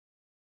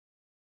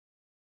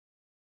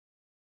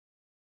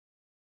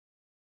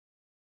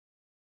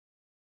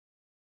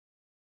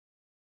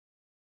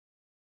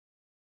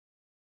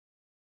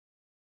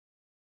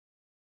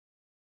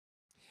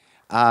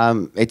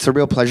It's a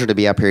real pleasure to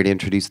be up here to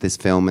introduce this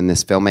film and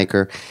this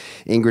filmmaker.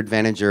 Ingrid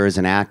Veninger is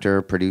an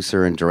actor,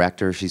 producer, and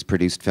director. She's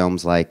produced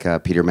films like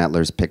Peter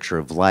Mettler's Picture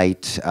of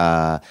Light,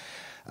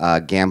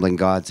 Gambling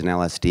Gods and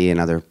LSD,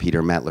 another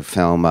Peter Mettler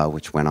film,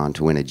 which went on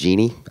to win a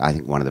Genie. I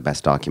think one of the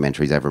best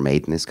documentaries ever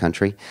made in this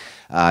country.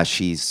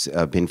 She's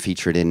been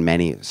featured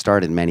in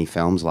starred in many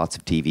films, lots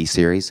of TV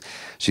series.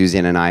 She was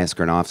in Anais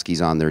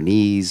Granovsky's On Their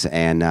Knees,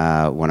 and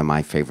one of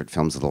my favorite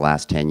films of the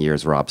last 10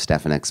 years, Rob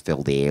Stefanek's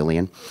Phil the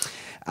Alien.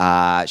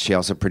 She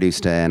also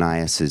produced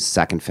Anaïs's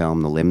second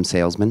film, The Limb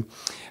Salesman.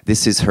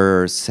 This is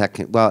her this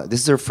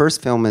is her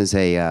first film as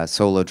a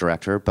solo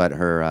director,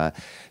 but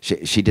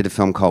she did a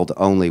film called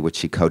Only, which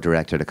she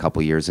co-directed a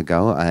couple years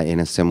ago in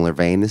a similar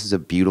vein. This is a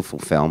beautiful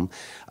film,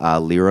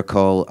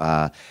 lyrical,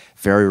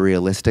 very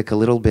realistic, a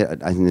little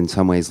bit, in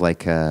some ways, like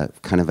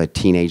kind of a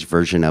teenage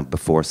version of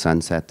Before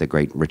Sunset, the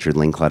great Richard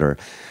Linklater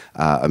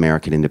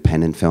American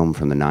independent film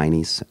from the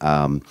 90s.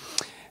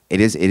 It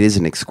is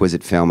an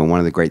exquisite film, and one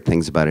of the great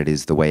things about it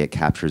is the way it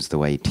captures the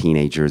way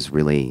teenagers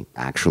really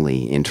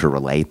actually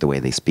interrelate, the way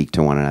they speak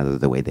to one another,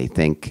 the way they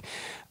think.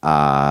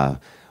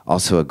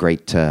 Also a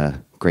great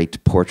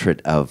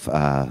portrait of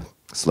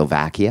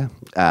Slovakia,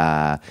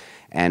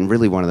 and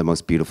really one of the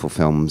most beautiful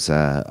films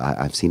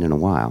I've seen in a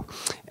while.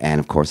 And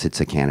of course,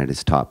 it's a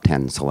Canada's top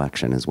 10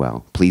 selection as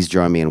well. Please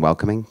join me in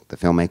welcoming the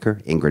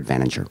filmmaker, Ingrid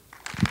Veninger.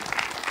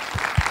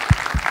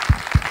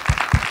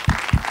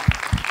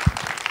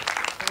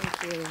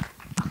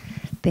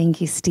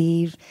 Thank you,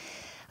 Steve.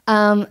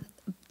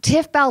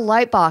 TIFF Bell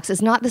Lightbox,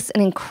 is not this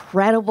an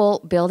incredible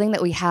building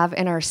that we have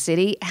in our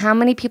city? How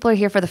many people are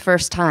here for the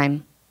first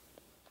time?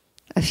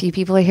 A few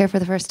people are here for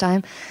the first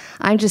time.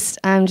 I'm just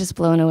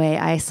blown away.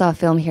 I saw a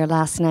film here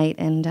last night,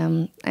 and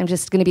I'm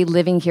just going to be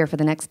living here for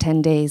the next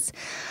 10 days.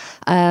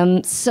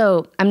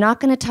 So I'm not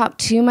going to talk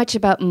too much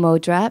about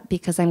Modra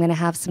because I'm going to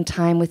have some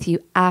time with you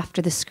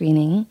after the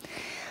screening.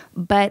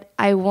 But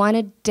I want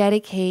to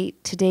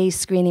dedicate today's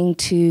screening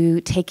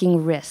to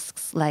taking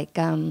risks, like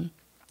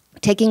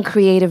taking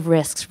creative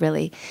risks,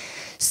 really.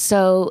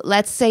 So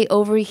let's say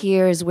over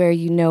here is where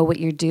you know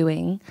what you're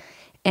doing,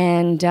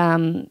 and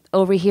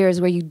over here is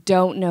where you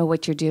don't know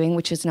what you're doing,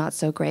 which is not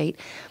so great.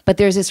 But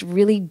there's this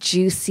really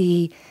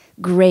juicy,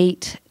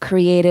 great,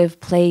 creative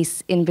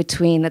place in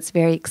between that's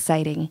very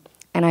exciting.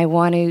 And I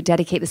want to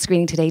dedicate the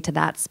screening today to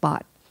that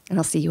spot. And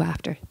I'll see you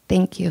after.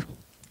 Thank you.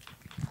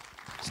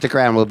 Stick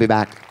around, we'll be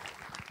back.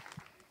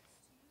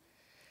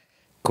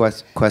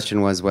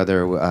 Question was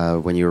whether,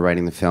 when you were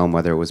writing the film,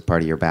 whether it was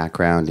part of your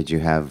background. Did you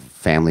have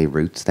family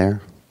roots there?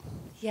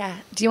 Yeah.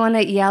 Do you want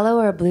a yellow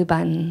or a blue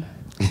button?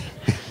 I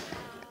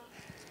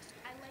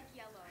like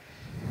yellow.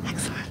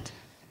 Excellent.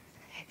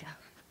 There you go.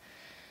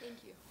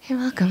 Thank you. You're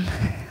welcome.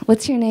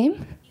 What's your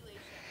name?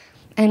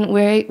 And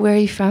where are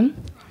you from?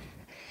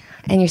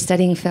 And you're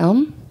studying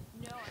film?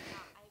 No, I'm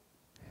not.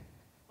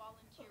 I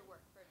volunteer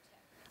work for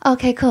TIFF.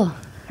 Okay, cool.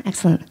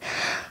 Excellent.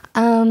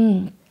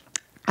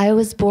 I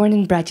was born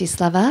in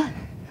Bratislava.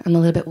 I'm a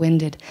little bit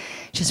winded.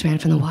 Just ran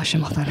from the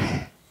washroom. Hold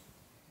on.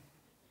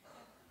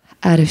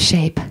 Out of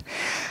shape.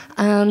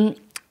 I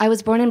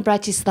was born in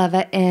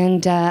Bratislava,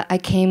 and I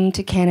came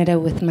to Canada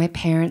with my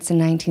parents in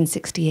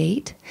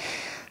 1968.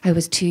 I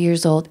was 2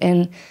 years old,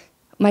 and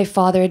my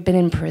father had been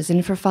in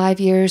prison for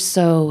 5 years,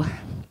 so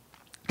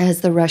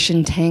as the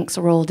Russian tanks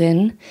rolled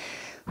in,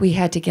 we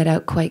had to get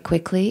out quite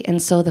quickly,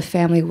 and so the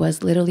family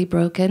was literally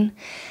broken.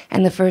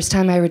 And the first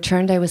time I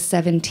returned, I was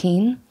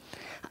 17.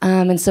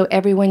 And so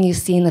everyone you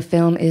see in the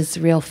film is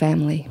real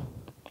family,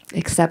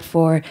 except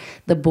for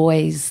the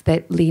boys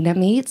that Lena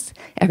meets.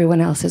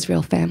 Everyone else is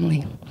real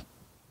family.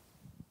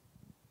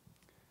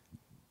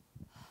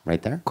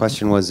 Right there.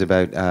 Question was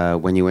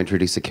about when you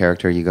introduce a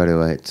character, you go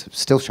to it's a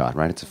still shot,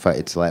 right?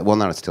 It's like, well,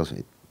 not a still.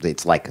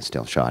 It's like a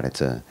still shot.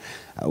 It's a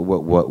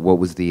what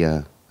was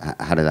the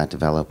how did that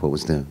develop? What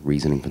was the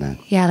reasoning for that?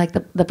 Yeah, like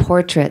the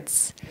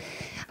portraits.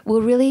 Well,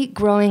 really,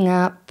 growing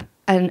up,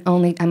 I'm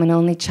an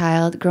only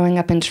child. Growing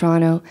up in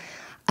Toronto,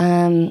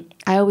 I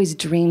always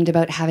dreamed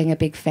about having a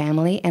big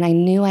family, and I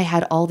knew I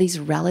had all these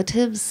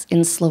relatives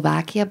in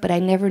Slovakia, but I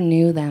never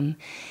knew them.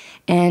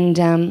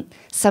 And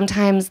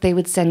sometimes they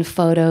would send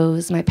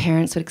photos. My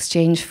parents would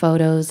exchange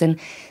photos, and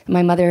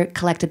my mother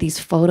collected these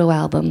photo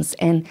albums.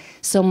 And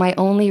so my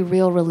only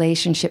real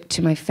relationship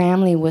to my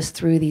family was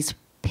through these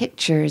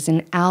pictures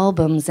and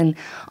albums, and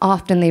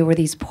often they were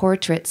these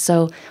portraits.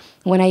 So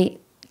when I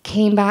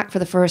came back for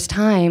the first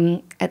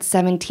time at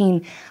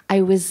 17, I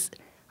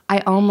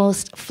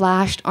almost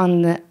flashed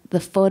on the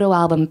photo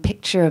album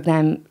picture of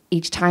them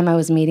each time I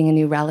was meeting a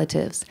new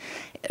relatives.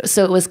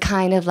 So it was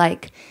kind of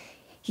like,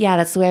 yeah,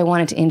 that's the way I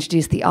wanted to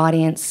introduce the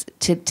audience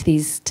to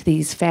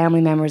these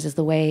family members, is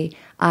the way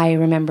I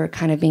remember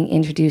kind of being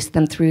introduced to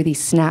them through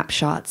these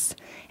snapshots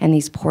and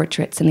these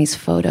portraits and these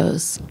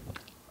photos.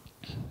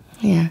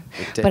 Yeah,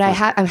 but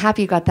I'm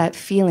happy you got that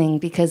feeling,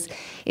 because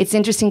it's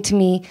interesting to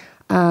me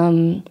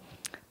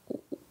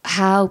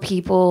how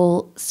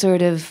people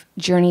sort of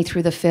journey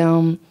through the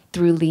film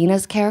through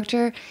Lena's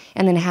character,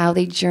 and then how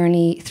they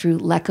journey through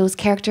Leko's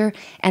character,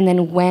 and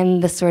then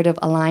when the sort of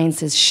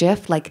alliances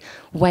shift, like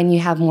when you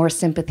have more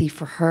sympathy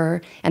for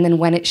her, and then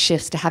when it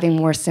shifts to having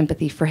more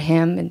sympathy for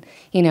him, and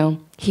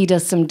he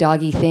does some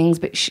doggy things,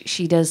 but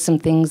she does some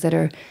things that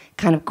are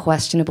kind of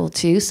questionable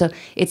too. So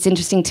it's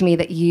interesting to me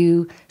that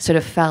you sort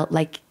of felt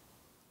like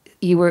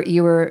you were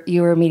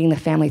meeting the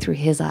family through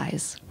his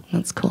eyes.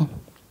 That's cool.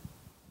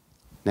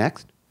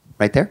 Next,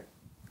 right there.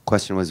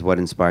 Question was, what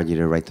inspired you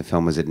to write the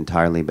film? Was it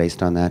entirely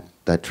based on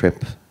that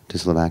trip to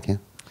Slovakia?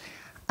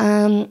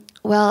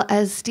 Well,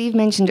 as Steve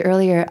mentioned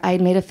earlier, I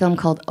made a film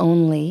called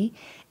Only,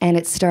 and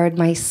it starred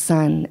my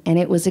son, and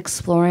it was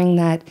exploring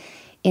that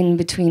in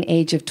between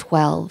age of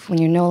 12,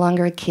 when you're no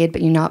longer a kid,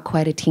 but you're not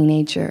quite a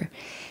teenager.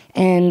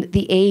 And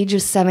the age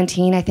of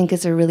 17, I think,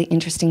 is a really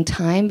interesting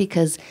time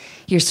because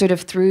you're sort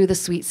of through the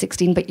sweet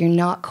 16, but you're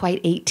not quite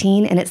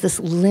 18, and it's this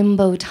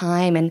limbo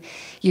time, and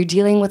you're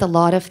dealing with a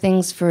lot of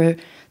things for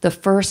the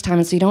first time,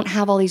 and so you don't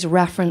have all these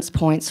reference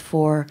points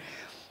for,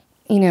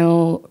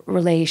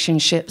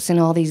 relationships and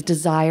all these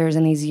desires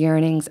and these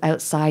yearnings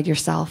outside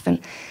yourself. And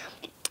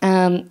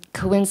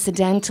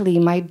coincidentally,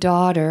 my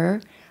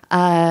daughter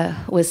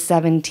was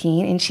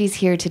 17, and she's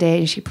here today,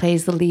 and she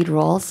plays the lead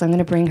role, so I'm going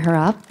to bring her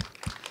up.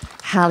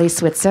 Hallie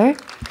Switzer,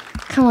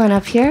 come on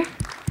up here.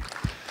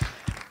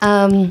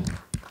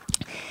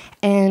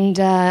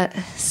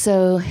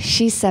 So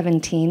she's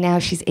 17, now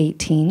she's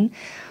 18,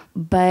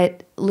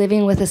 but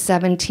living with a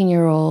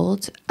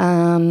 17-year-old,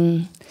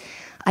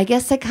 I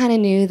guess I kind of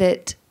knew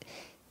that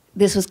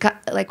this was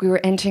like we were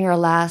entering our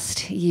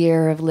last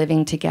year of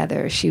living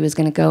together. She was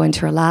going to go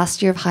into her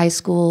last year of high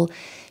school.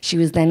 She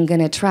was then going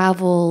to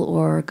travel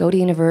or go to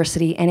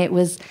university, and it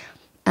was,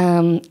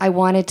 I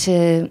wanted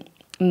to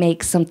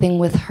make something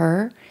with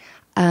her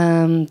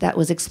that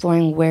was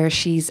exploring where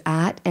she's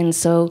at. And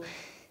so,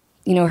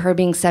 her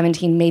being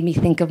 17 made me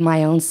think of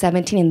my own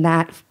 17, and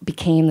that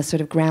became the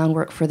sort of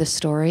groundwork for the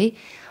story.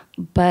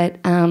 But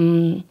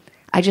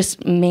I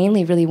just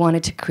mainly really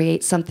wanted to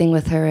create something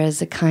with her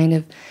as a kind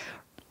of,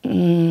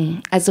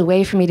 as a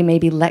way for me to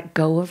maybe let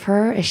go of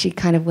her as she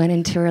kind of went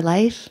into her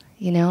life,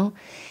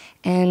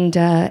 And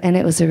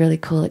it was a really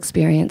cool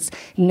experience.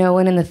 No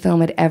one in the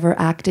film had ever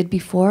acted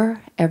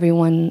before.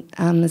 Everyone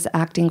was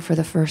acting for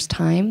the first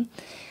time.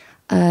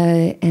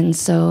 And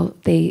so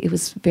they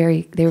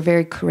were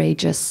very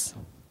courageous.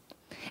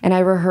 And I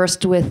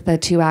rehearsed with the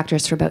two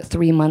actors for about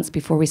 3 months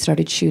before we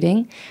started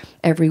shooting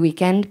every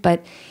weekend.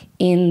 But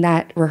in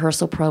that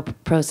rehearsal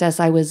process,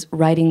 I was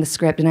writing the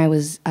script, and I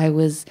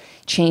was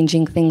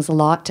changing things a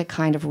lot to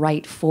kind of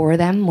write for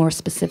them more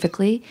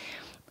specifically.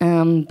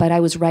 But I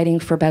was writing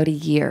for about a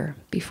year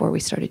before we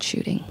started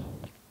shooting.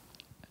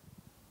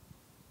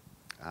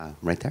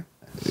 Right there.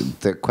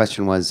 The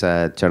question was,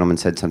 a gentleman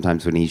said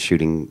sometimes when he's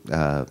shooting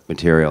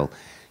material,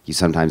 you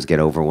sometimes get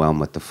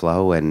overwhelmed with the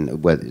flow, and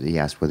he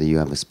asked whether you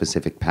have a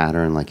specific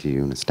pattern, like you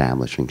do an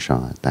establishing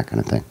shot, that kind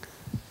of thing.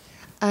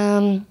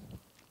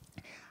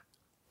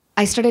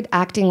 I started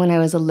acting when I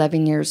was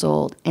 11 years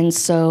old, and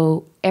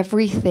so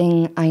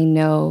everything I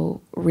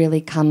know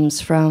really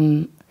comes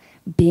from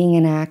being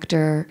an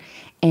actor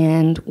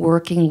and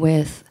working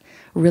with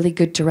really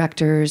good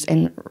directors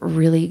and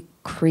really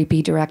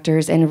creepy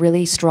directors and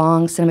really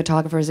strong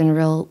cinematographers and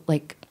real,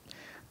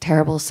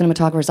 terrible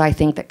cinematographers, I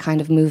think, that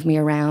kind of move me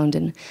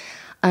around.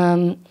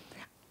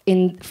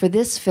 And for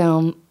this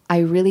film, I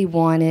really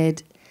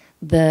wanted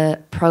the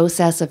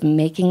process of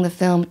making the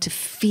film to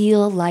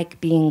feel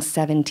like being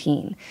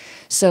 17.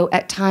 So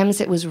at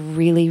times it was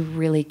really,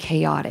 really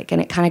chaotic,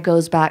 and it kind of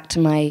goes back to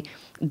my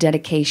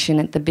dedication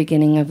at the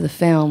beginning of the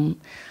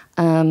film.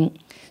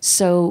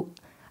 So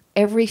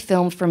every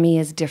film for me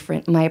is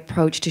different. My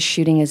approach to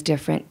shooting is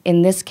different.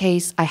 In this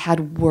case, I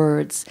had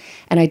words,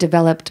 and I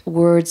developed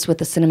words with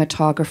the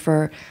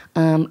cinematographer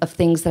of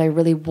things that I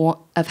really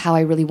of how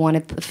I really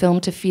wanted the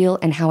film to feel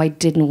and how I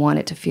didn't want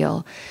it to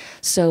feel.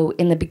 So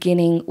in the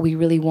beginning, we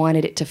really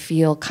wanted it to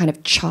feel kind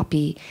of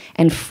choppy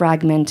and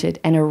fragmented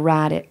and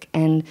erratic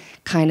and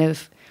kind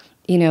of,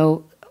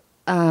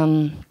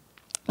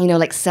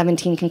 like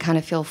 17 can kind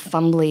of feel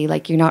fumbly,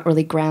 like you're not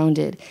really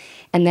grounded.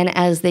 And then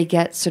as they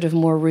get sort of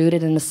more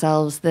rooted in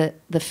themselves, the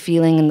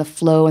feeling and the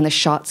flow and the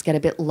shots get a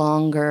bit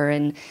longer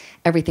and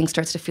everything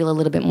starts to feel a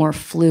little bit more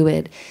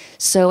fluid.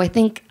 So I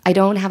think I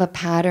don't have a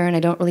pattern, I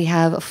don't really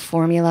have a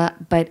formula,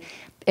 but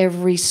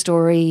every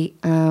story,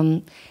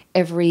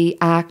 every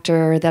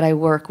actor that I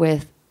work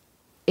with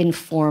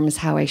informs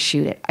how I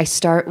shoot it. I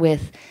start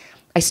with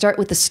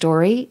the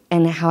story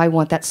and how I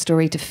want that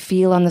story to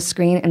feel on the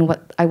screen and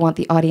what I want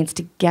the audience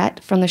to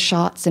get from the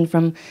shots and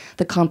from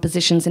the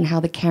compositions and how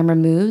the camera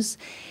moves.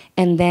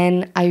 And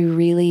then I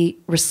really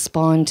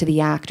respond to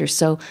the actors.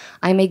 So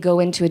I may go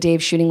into a day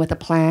of shooting with a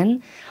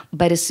plan,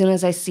 but as soon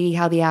as I see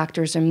how the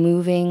actors are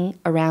moving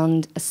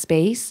around a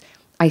space,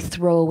 I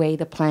throw away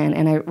the plan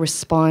and I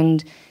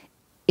respond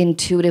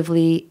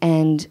intuitively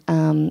and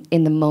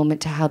in the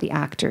moment to how the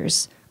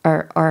actors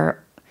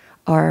are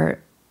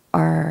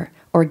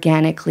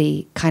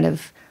organically kind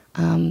of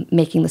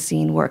making the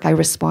scene work. I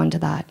respond to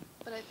that.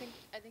 But I think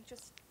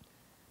just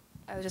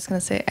I was just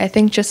going to say, I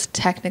think just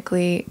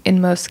technically,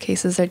 in most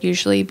cases, there'd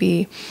usually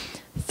be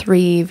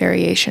 3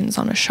 variations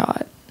on a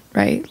shot,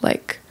 right?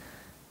 Like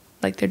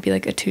there'd be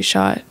like a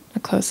 2-shot, a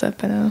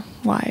close-up, and a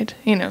wide,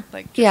 you know,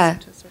 like just Yeah.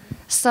 to sort of-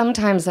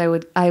 Sometimes I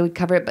would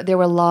cover it, but there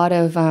were a lot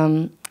of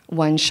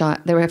one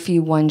shot. There were a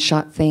few one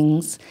shot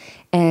things,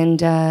 and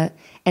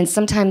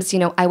sometimes, you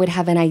know, I would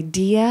have an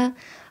idea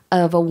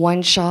of a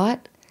one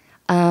shot,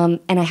 and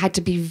I had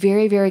to be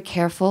very, very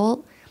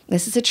careful.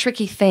 This is a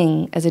tricky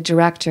thing as a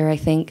director, I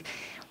think.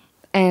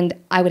 And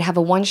I would have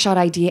a one-shot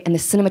idea, and the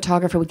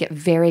cinematographer would get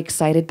very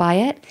excited by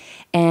it.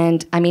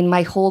 And, I mean,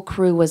 my whole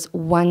crew was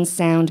 1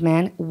 sound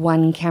man,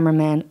 1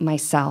 cameraman,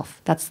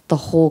 myself. That's the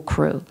whole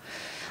crew.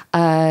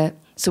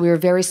 So we were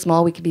very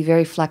small. We could be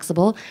very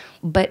flexible.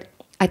 But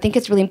I think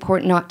it's really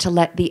important not to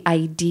let the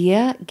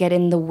idea get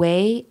in the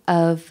way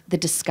of the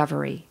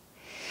discovery.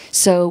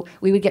 So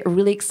we would get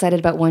really excited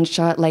about one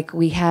shot. Like,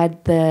 we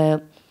had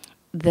the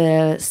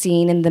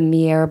scene in the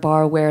Mier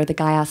bar where the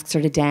guy asks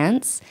her to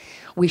dance.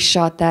 We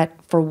shot that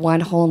for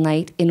 1 whole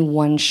night in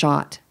 1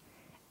 shot.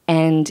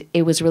 And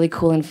it was really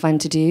cool and fun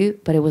to do,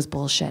 but it was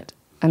bullshit.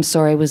 I'm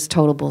sorry, it was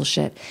total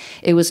bullshit.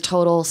 It was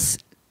total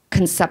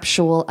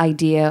conceptual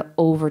idea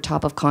over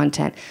top of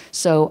content.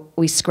 So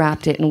we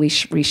scrapped it and we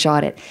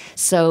reshot it.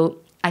 So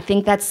I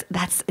think that's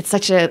it's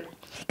such a,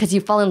 because you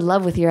fall in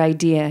love with your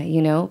idea,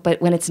 you know,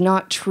 but when it's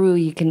not true,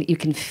 you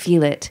can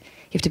feel it.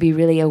 You have to be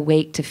really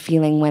awake to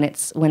feeling when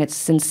it's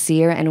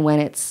sincere and when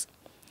it's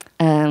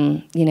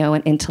you know,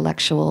 an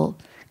intellectual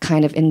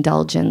kind of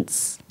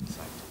indulgence.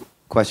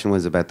 Question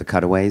was about the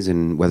cutaways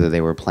and whether they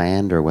were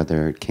planned or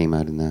whether it came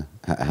out in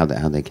how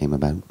they came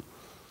about.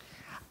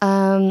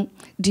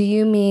 Do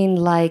you mean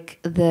like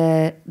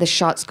the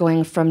shots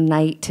going from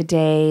night to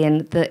day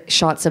and the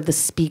shots of the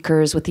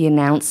speakers with the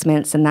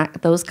announcements and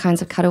those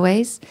kinds of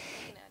cutaways?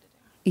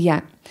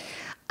 Yeah.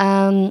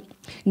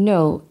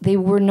 No, they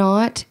were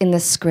not in the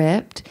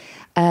script.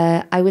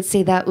 I would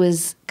say that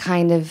was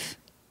kind of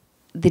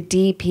the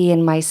DP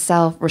and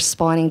myself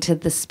responding to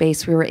the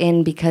space we were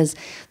in, because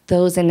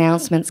those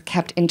announcements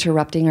kept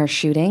interrupting our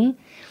shooting.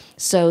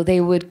 So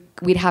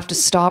we'd have to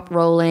stop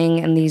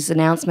rolling, and these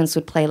announcements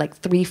would play like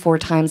 3-4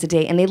 times a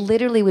day. And they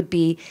literally would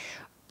be,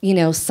 you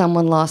know,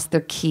 someone lost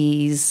their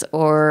keys,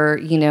 or,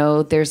 you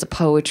know, there's a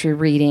poetry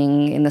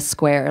reading in the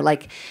square.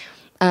 Like,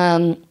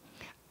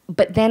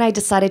 but then I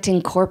decided to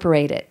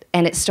incorporate it,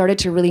 and it started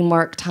to really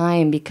mark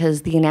time,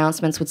 because the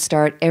announcements would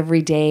start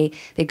every day.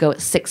 They'd go at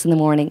 6 in the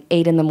morning,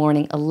 8 in the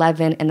morning,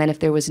 11, and then if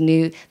there was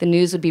the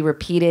news would be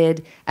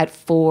repeated at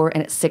 4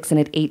 and at 6 and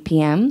at 8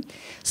 p.m.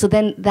 So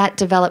then that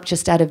developed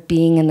just out of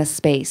being in the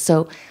space.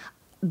 So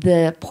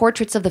the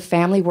portraits of the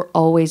family were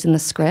always in the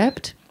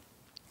script.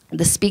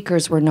 The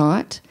speakers were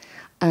not.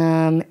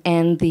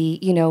 And the,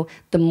 you know,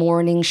 the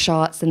morning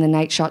shots and the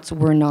night shots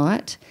were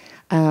not.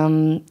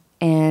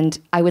 And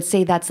I would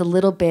say that's a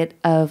little bit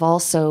of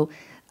also,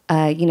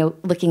 you know,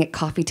 looking at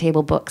coffee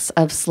table books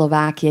of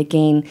Slovakia.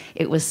 Again,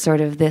 it was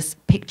sort of this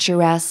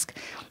picturesque,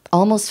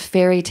 almost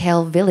fairy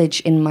tale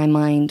village in my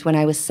mind when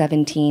I was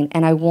 17.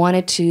 And I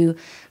wanted to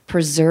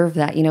preserve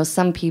that. You know,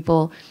 some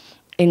people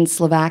in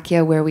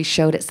Slovakia where we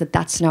showed it said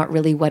that's not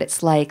really what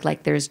it's like.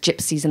 Like, there's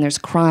gypsies and there's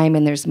crime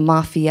and there's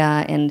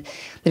mafia and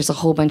there's a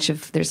whole bunch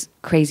of, there's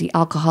crazy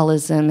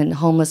alcoholism and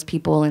homeless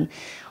people and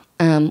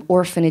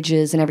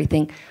orphanages and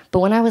everything. But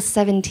when I was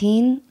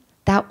 17,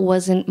 that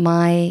wasn't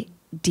my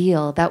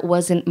deal. That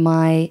wasn't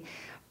my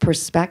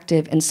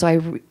perspective. And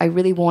so I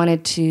really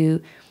wanted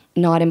to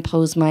not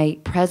impose my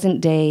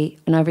present day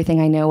and everything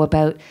I know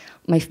about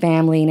my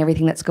family and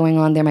everything that's going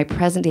on there, my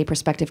present day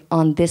perspective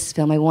on this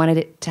film. I wanted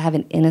it to have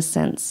an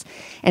innocence.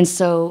 And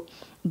so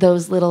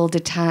those little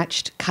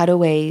detached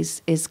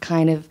cutaways is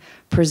kind of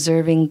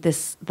preserving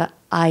the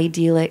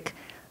idyllic,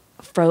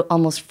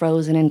 almost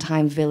frozen in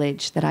time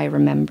village that I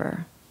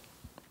remember.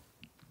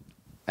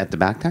 At the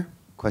back there?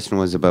 Question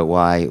was about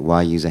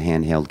why use a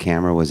handheld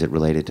camera. Was it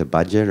related to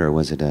budget, or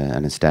was it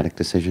an aesthetic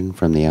decision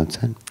from the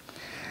outset?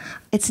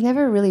 It's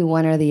never really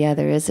one or the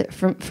other, is it?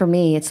 For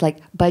me, it's like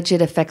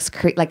budget affects,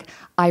 like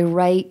I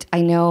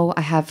know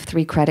I have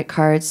 3 credit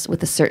cards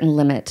with a certain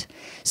limit.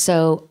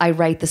 So I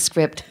write the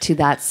script to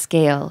that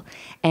scale.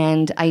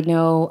 And I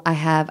know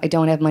I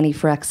don't have money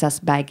for excess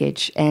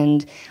baggage.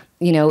 And,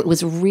 you know, it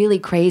was really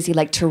crazy,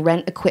 like to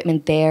rent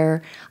equipment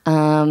there.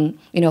 You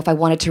know, if I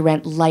wanted to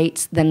rent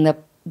lights, then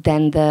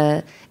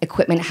the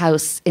equipment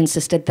house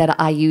insisted that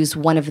I use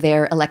one of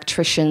their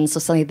electricians. So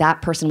suddenly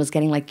that person was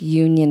getting like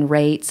union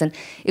rates, and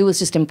it was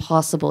just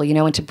impossible, you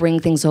know, and to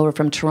bring things over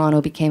from Toronto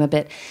became a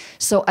bit.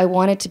 So I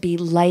wanted to be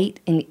light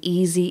and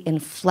easy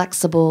and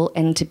flexible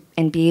and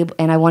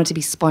I wanted to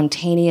be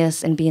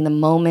spontaneous and be in the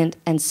moment.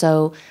 And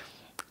so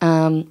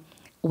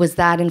was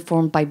that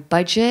informed by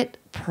budget?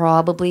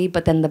 Probably,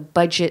 but then the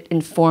budget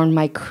informed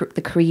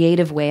the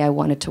creative way I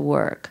wanted to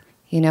work.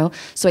 You know,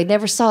 so I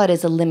never saw it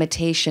as a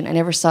limitation. I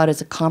never saw it as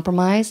a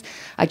compromise.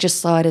 I just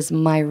saw it as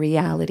my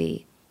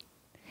reality.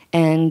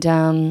 And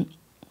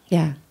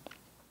yeah.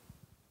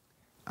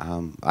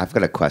 I've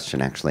got a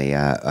question, actually.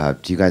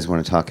 Do you guys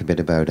want to talk a bit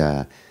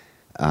about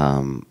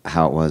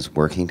how it was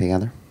working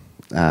together,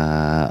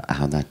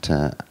 how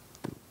that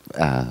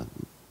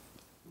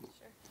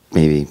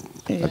maybe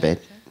a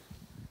bit.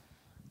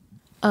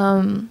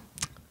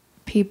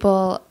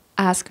 People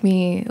ask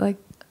me like,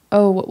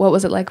 oh, what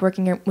was it like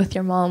working with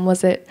your mom?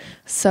 Was it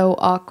so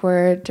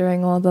awkward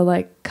during all the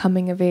like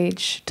coming of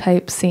age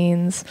type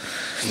scenes?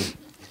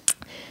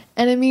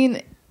 And I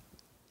mean,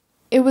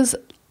 it was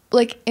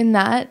like in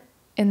that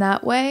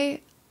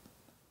way,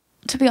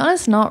 to be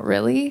honest, not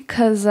really,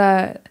 because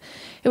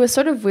it was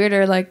sort of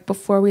weirder, like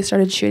before we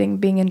started shooting,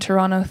 being in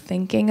Toronto,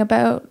 thinking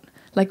about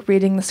like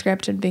reading the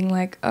script and being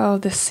like, oh,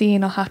 this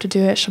scene, I'll have to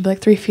do it, she'll be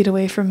like 3 feet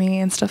away from me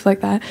and stuff like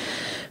that.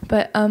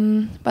 But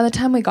by the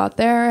time we got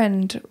there,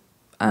 and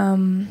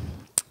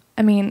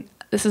I mean,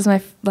 this is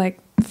my like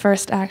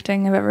first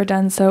acting I've ever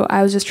done, so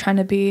I was just trying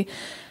to be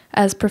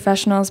as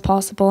professional as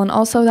possible. And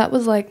also that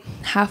was like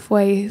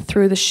halfway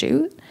through the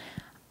shoot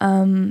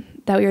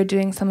that we were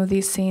doing some of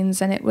these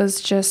scenes, and it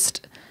was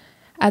just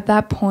at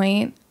that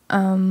point,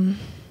 I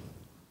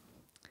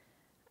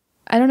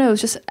don't know, it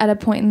was just at a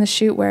point in the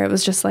shoot where it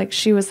was just like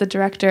she was the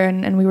director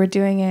and we were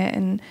doing it,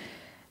 and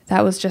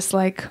that was just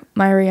like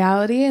my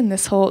reality. And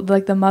this whole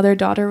like the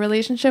mother-daughter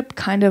relationship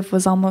kind of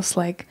was almost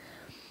like,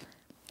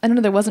 I don't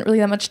know, there wasn't really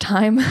that much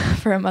time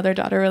for a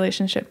mother-daughter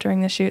relationship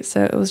during the shoot,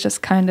 so it was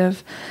just kind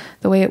of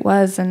the way it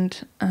was.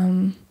 And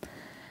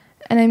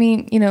I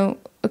mean, you know,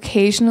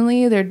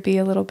 occasionally there'd be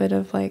a little bit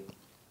of like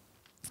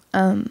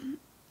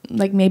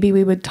maybe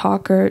we would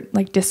talk or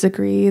like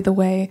disagree the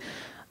way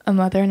a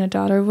mother and a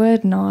daughter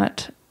would,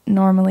 not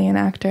normally an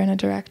actor and a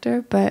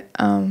director. But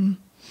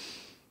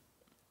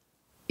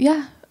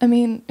yeah, I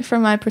mean,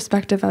 from my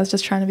perspective, I was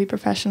just trying to be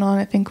professional, and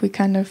I think we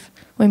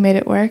made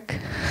it work.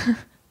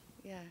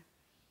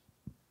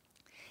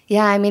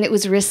 Yeah, I mean, it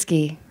was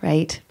risky,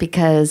 right?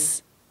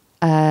 Because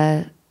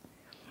I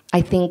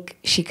think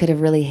she could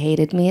have really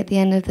hated me at the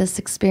end of this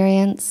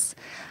experience.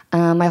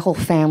 My whole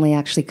family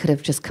actually could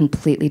have just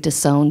completely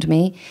disowned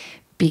me,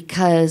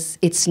 because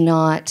it's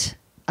not,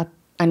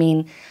 I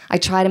mean, I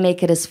try to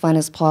make it as fun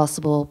as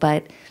possible,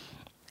 but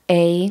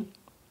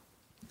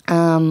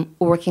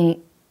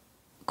working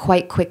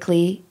quite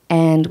quickly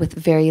and with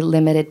very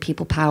limited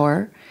people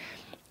power.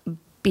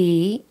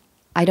 B,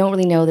 I don't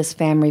really know this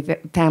family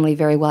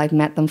very well. I've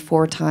met them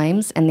 4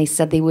 times, and they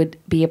said they would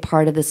be a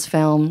part of this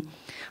film.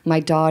 My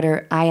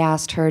daughter, I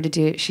asked her to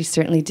do it. She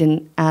certainly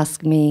didn't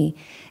ask me,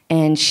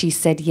 and she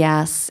said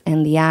yes.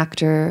 And the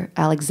actor,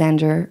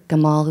 Alexander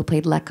Gamal, who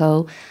played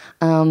Leko,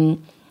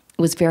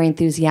 was very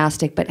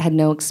enthusiastic but had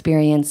no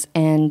experience,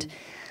 and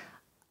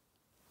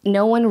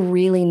no one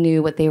really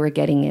knew what they were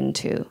getting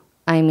into.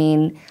 I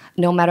mean,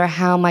 no matter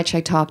how much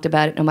I talked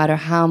about it, no matter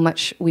how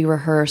much we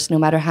rehearsed, no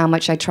matter how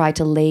much I tried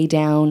to lay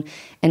down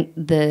and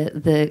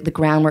the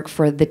groundwork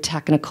for the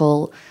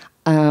technical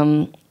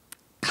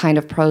kind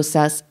of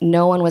process,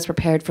 no one was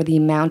prepared for the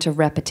amount of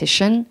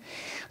repetition.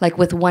 Like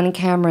with one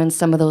camera in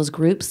some of those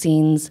group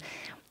scenes,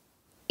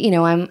 you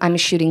know, I'm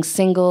shooting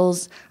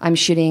singles, I'm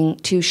shooting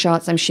 2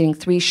 shots, I'm shooting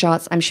 3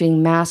 shots, I'm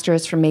shooting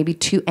masters from maybe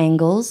 2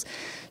 angles.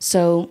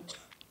 So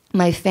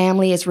my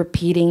family is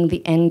repeating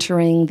the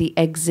entering, the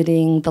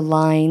exiting, the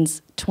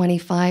lines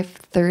 25,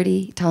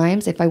 30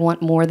 times if I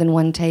want more than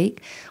one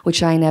take,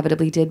 which I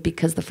inevitably did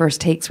because the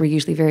first takes were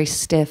usually very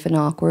stiff and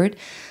awkward.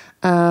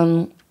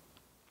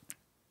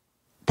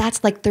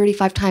 That's like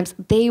 35 times.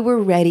 They were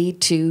ready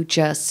to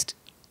just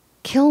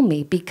kill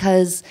me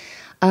because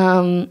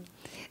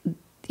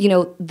you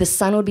know, the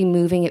sun would be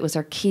moving. It was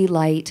our key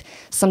light.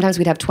 Sometimes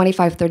we'd have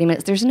 25, 30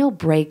 minutes. There's no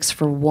breaks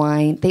for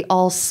wine. They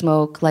all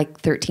smoke like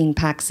 13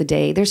 packs a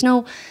day. There's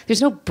no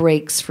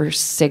breaks for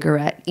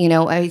cigarette. You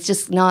know, it's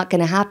just not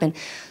going to happen.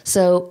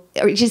 So,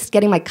 or just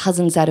getting my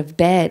cousins out of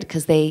bed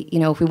because they, you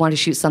know, if we wanted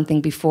to shoot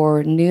something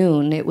before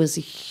noon, it was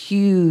a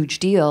huge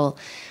deal.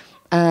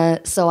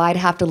 So I'd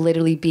have to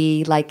literally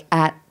be like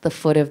at the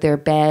foot of their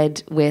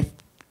bed with,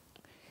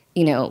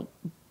 you know,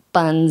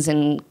 buns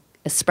and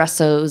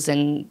espressos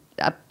and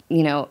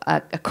you know,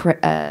 a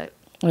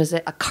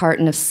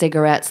carton of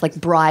cigarettes, like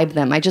bribe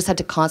them. I just had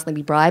to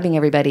constantly be bribing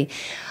everybody.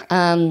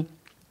 And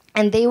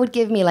they would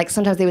give me, like,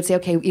 sometimes they would say,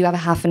 okay, you have a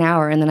half an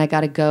hour, and then I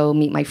got to go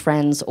meet my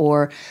friends,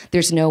 or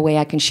there's no way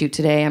I can shoot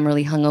today, I'm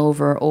really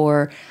hungover,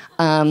 or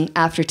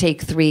after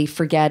take 3,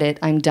 forget it,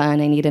 I'm done,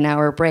 I need an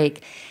hour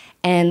break.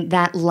 And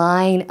that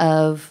line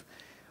of,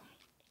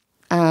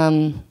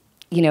 you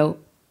know,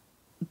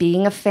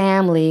 being a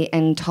family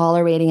and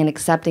tolerating and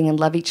accepting and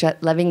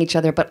loving each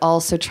other, but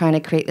also trying to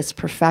create this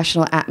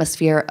professional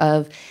atmosphere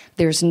of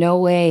there's no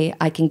way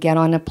I can get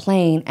on a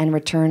plane and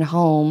return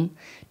home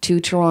to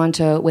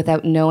Toronto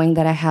without knowing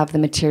that I have the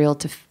material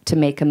to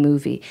make a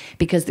movie,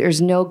 because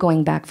there's no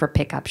going back for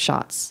pickup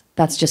shots.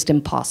 That's just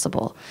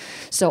impossible.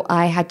 So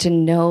I had to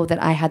know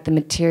that I had the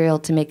material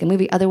to make a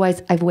movie.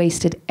 Otherwise, I've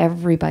wasted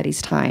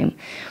everybody's time.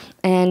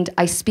 And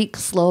I speak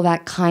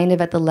Slovak kind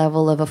of at the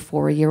level of a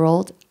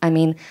 4-year-old. I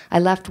mean, I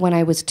left when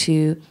I was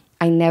 2.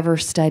 I never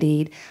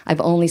studied.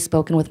 I've only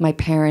spoken with my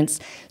parents.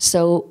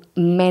 So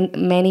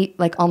many,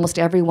 like almost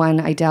everyone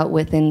I dealt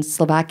with in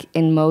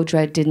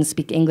Modra didn't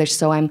speak English.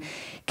 So I'm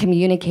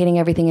communicating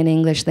everything in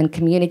English, then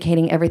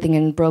communicating everything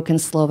in broken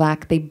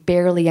Slovak. They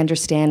barely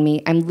understand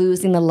me. I'm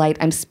losing the light.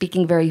 I'm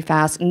speaking very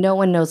fast. No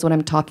one knows what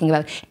I'm talking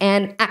about.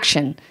 And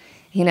action,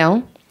 you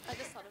know? I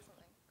just thought of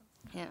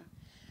something.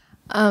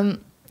 Yeah.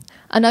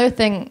 Another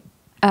thing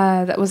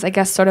that was, I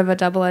guess, sort of a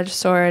double-edged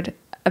sword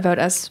about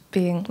us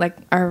being like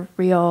our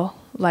real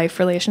life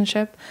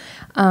relationship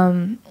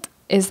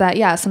is that,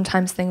 yeah,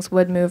 sometimes things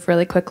would move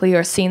really quickly,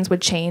 or scenes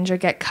would change or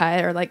get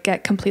cut or like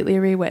get completely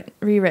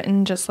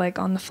rewritten just like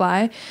on the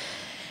fly.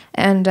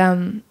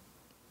 And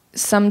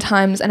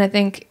sometimes, and I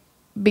think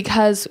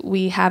because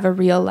we have a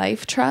real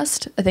life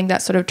trust, I think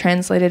that sort of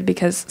translated,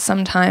 because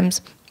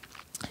sometimes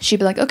she'd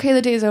be like, okay,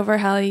 the day's over,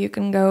 Hallie, you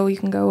can go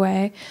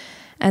away.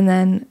 And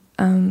then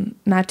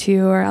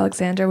Matthew or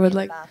Alexander would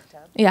like,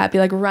 yeah, be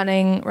like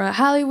running,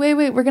 Hallie,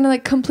 wait, we're gonna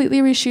like completely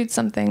reshoot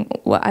something.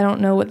 Well, I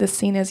don't know what this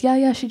scene is.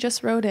 Yeah, she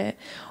just wrote it.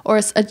 Or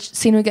a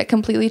scene would get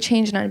completely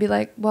changed, and I'd be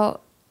like,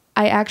 well,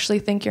 I actually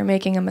think you're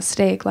making a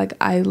mistake. Like,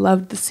 I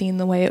loved the scene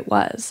the way it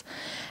was.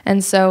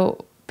 And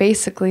so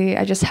basically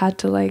I just had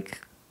to like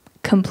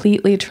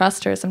completely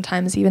trust her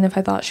sometimes, even if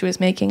I thought she was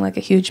making like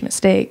a huge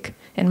mistake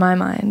in my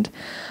mind,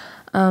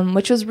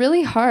 which was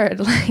really hard.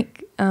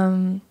 Like,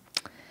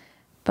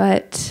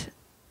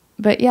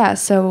 but yeah,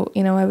 so,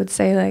 you know, I would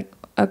say like,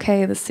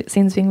 okay, the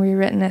scene's being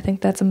rewritten. I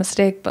think that's a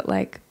mistake, but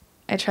like,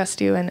 I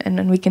trust you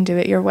and we can do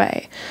it your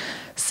way.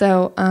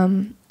 So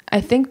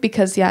I think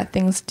because, yeah,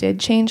 things did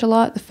change a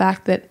lot, the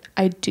fact that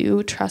I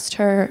do trust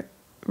her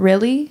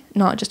really,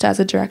 not just as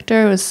a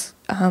director, was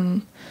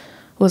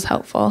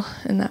helpful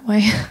in that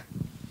way.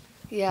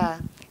 Yeah.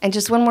 And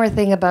just one more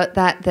thing about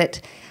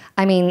that,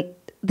 I mean,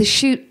 the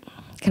shoot,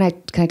 can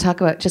I talk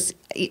about just,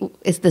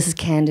 this is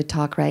candid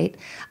talk, right?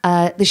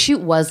 The shoot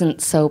wasn't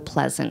so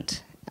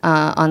pleasant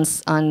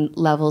on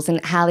levels,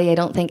 and Hallie, I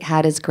don't think,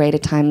 had as great a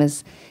time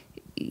as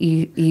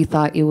you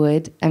thought you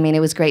would. I mean, it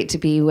was great to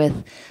be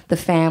with the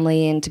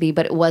family and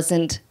but it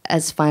wasn't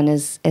as fun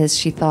as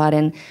she thought.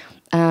 And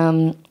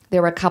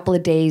there were a couple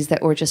of days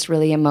that were just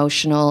really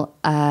emotional,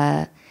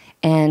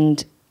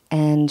 and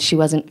she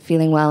wasn't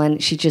feeling well,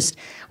 and she just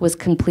was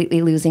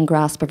completely losing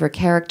grasp of her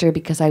character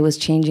because I was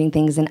changing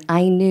things. And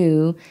I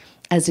knew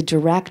as a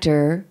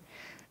director,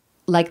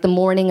 like the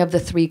morning of the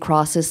 3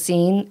 crosses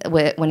scene,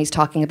 when he's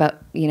talking about,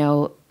 you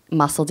know,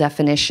 muscle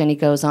definition, he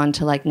goes on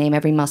to like name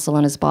every muscle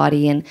on his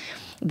body, and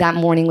that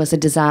morning was a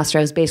disaster.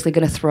 I was basically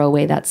going to throw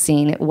away that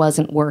scene. It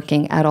wasn't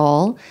working at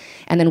all.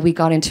 And then we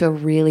got into a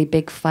really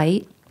big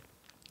fight,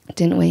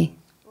 didn't we?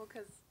 Well,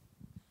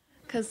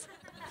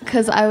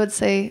 because I would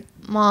say,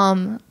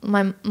 Mom,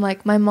 my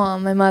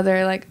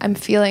mother, like, I'm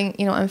feeling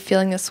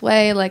this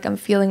way, like, I'm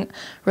feeling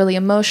really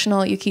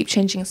emotional, you keep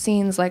changing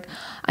scenes, like,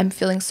 I'm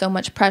feeling so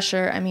much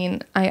pressure. I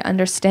mean, I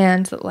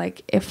understand that,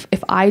 like, if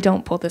I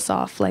don't pull this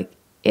off, like,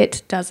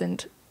 it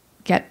doesn't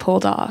get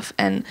pulled off.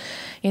 And,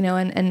 you know,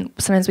 and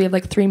sometimes we have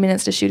like 3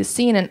 minutes to shoot a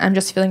scene, and I'm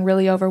just feeling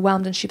really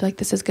overwhelmed, and she'd be like,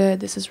 this is good,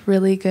 this is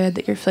really good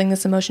that you're feeling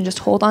this emotion, just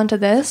hold on to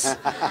this,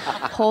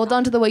 hold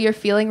on to the way you're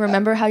feeling,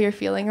 remember how you're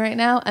feeling right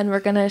now, and we're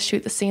gonna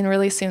shoot the scene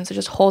really soon, so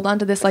just hold on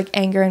to this like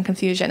anger and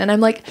confusion. And I'm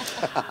like,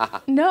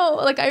 no,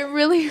 like, I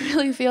really,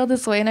 really feel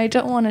this way, and I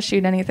don't want to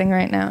shoot anything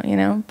right now, you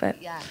know.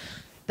 But yeah,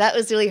 that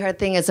was a really hard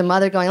thing as a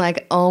mother, going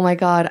like, oh my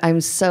God,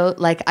 I'm so,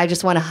 like, I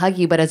just want to hug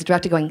you, but as a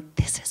director going,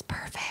 this is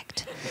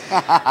perfect.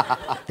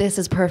 This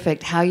is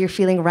perfect. How you're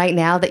feeling right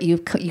now, that you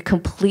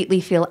completely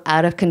feel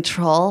out of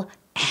control,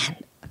 and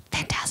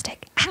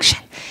fantastic action,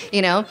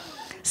 you know?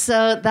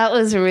 So that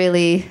was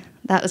really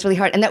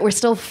hard. And that we're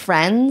still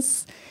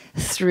friends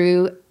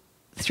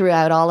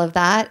throughout all of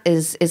that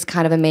is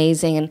kind of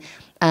amazing.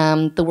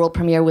 And the world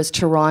premiere was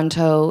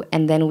Toronto,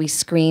 and then we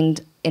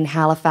screened in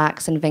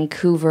Halifax and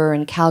Vancouver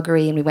and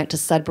Calgary, and we went to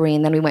Sudbury,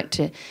 and then we went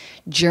to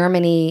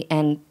Germany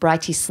and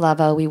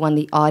Bratislava. We won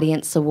the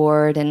audience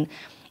award, and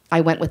I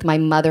went with my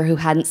mother, who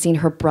hadn't seen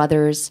her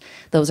brothers.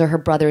 Those are her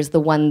brothers. The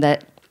one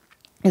that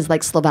is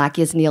like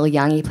Slovakia's Neil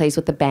Young. He plays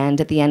with the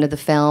band at the end of the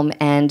film.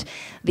 And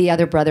the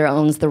other brother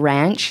owns the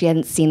ranch. She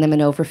hadn't seen them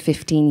in over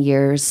 15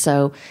 years.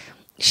 So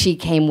she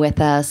came with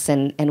us,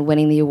 and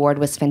winning the award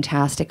was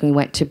fantastic. We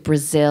went to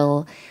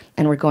Brazil,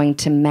 and we're going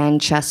to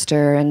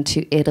Manchester and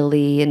to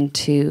Italy and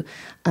to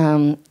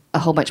a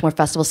whole bunch more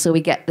festivals. So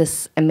we get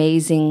this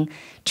amazing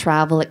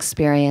travel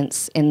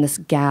experience in this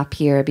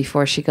gap year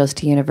before she goes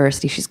to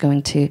university. She's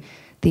going to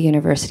the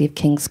University of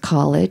King's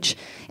College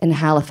in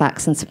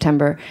Halifax in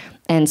September.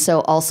 And so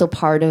also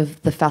part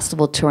of the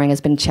festival touring has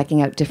been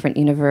checking out different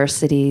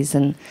universities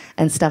and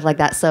stuff like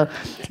that. So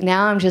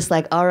now I'm just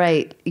like, all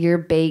right, you're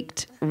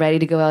baked, ready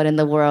to go out in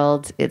the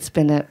world. It's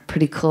been a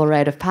pretty cool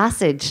rite of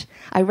passage.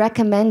 I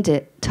recommend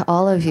it to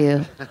all of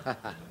you.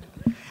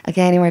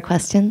 Okay, any more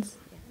questions?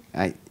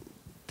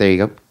 There you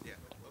go.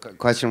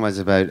 Question was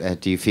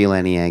about, do you feel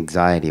any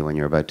anxiety when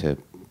you're about to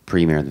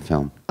premiere the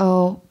film?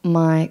 Oh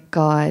my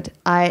God.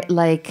 I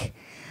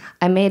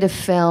made a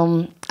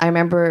film. I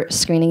remember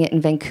screening it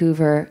in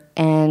Vancouver,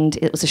 and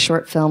it was a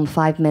short film,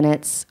 5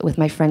 minutes, with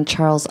my friend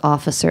Charles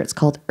Officer. It's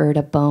called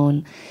Erda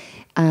Bone.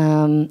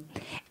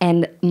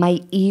 And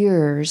my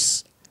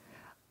ears,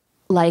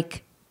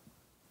 like,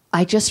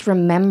 I just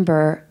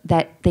remember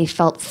that they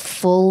felt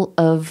full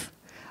of,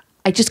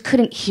 I just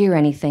couldn't hear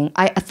anything.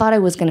 I thought I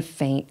was going to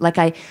faint. Like,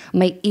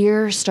 my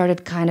ears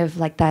started kind of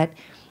like that,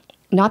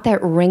 not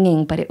that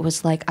ringing, but it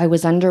was like I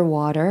was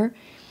underwater,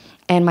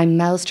 and my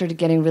mouth started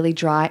getting really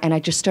dry, and I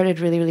just started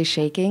really, really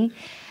shaking.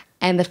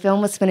 And the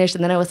film was finished,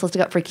 and then I was supposed to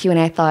go up for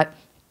Q&A. I thought,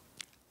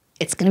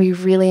 it's going to be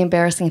really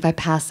embarrassing if I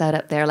pass out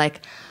up there.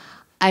 Like,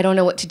 I don't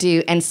know what to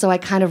do. And so I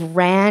kind of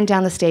ran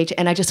down the stage,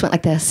 and I just went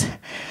like this.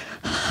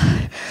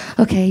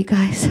 Okay, you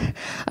guys,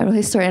 I'm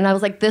really sorry. And I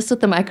was like this with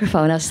the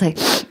microphone. I was like,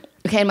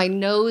 okay, and my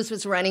nose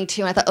was running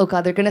too. And I thought, oh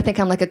God, they're going to think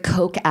I'm like a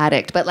Coke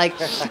addict. But like,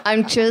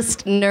 I'm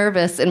just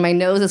nervous, and my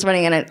nose is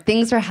running, and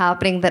things are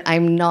happening that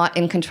I'm not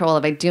in control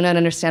of. I do not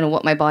understand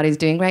what my body's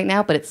doing right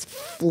now, but it's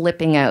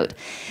flipping out.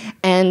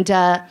 And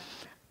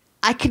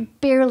I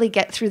could barely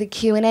get through the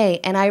Q&A.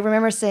 And I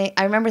remember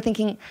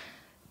thinking,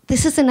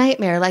 this is a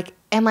nightmare. Like,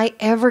 am I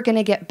ever going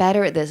to get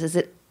better at this? Is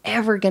it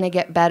ever going to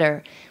get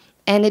better?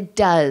 And it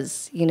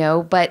does, you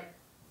know, but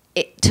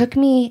it took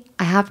me,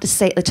 I have to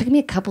say, it took me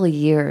a couple of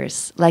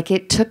years. Like,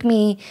 it took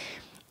me,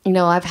 you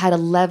know, I've had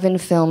 11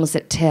 films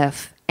at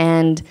TIFF,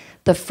 and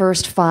the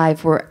first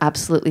 5 were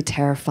absolutely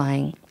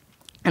terrifying.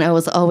 And I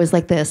was always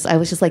like this. I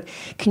was just like,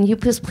 can you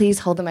please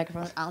hold the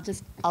microphone?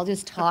 I'll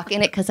just talk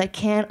in it, because I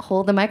can't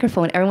hold the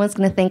microphone. Everyone's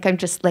going to think I'm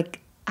just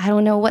like, I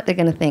don't know what they're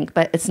going to think,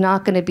 but you're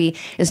not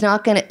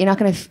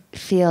going to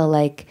feel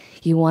like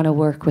you want to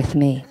work with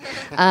me.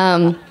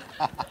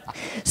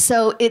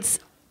 So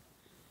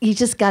you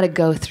just got to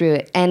go through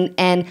it.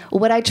 And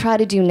what I try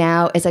to do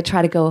now is I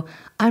try to go,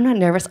 I'm not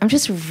nervous. I'm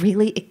just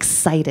really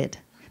excited.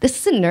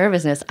 This isn't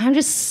nervousness. I'm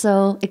just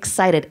so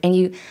excited.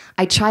 And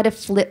I try to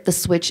flip the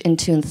switch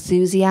into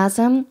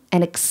enthusiasm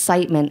and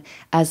excitement,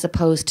 as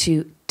opposed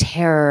to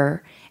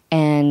terror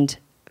and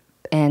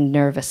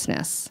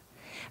nervousness.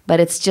 But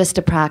it's just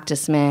a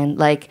practice, man.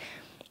 Like,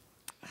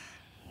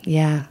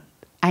 yeah.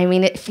 I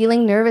mean,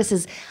 feeling nervous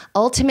is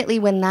ultimately,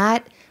 when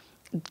that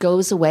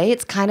goes away,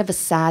 it's kind of a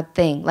sad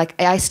thing. Like,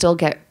 I still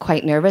get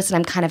quite nervous, and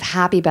I'm kind of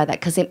happy about that,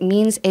 because it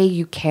means, A,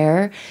 you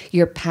care,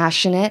 you're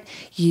passionate,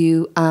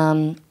 you've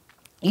got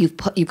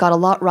a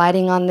lot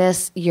riding on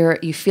this,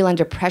 you feel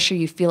under pressure,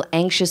 you feel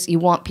anxious, you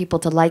want people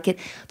to like it.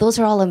 Those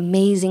are all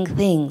amazing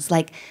things.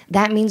 Like,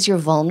 that means you're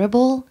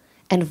vulnerable,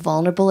 and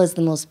vulnerable is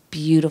the most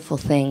beautiful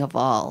thing of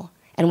all.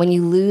 And when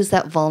you lose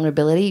that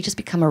vulnerability, you just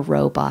become a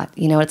robot.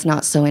 You know, it's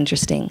not so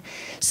interesting.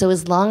 So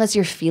as long as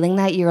you're feeling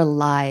that, you're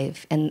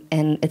alive, and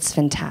it's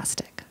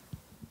fantastic.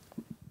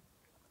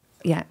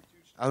 Yeah.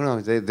 Oh no,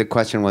 the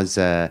question was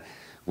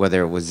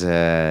whether it was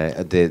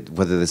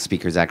whether the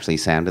speakers actually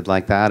sounded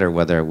like that, or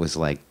whether it was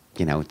like,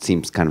 you know, it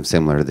seems kind of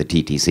similar to the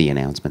TTC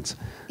announcements.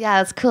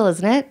 Yeah, it's cool,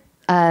 isn't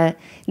it?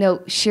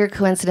 No, sheer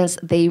coincidence.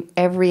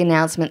 Every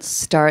announcement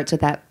starts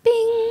with that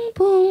bing,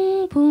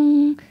 boom,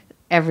 boom.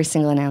 Every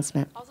single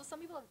announcement. Also, some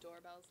people have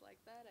doorbells like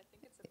that. I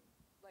think it's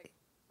like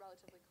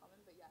relatively common,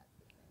 but yeah.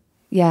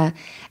 Yeah,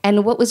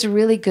 and what was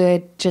really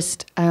good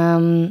just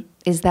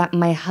is that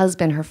my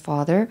husband, her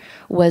father,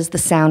 was the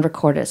sound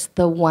recordist,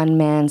 the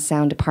one-man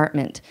sound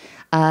department.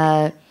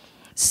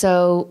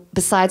 So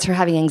besides her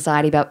having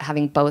anxiety about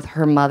having both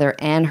her mother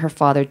and her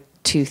father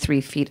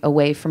 2-3 feet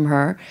away from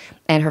her,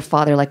 and her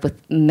father like with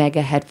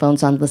mega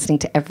headphones on, listening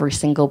to every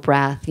single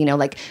breath, you know,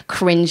 like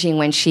cringing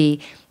when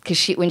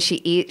when she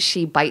eats,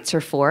 she bites her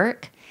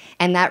fork,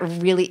 and that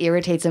really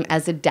irritates him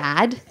as a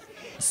dad.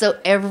 So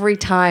every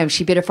time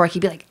she bit her fork, he'd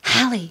be like,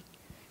 Hallie,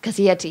 because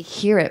he had to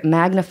hear it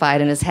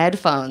magnified in his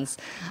headphones.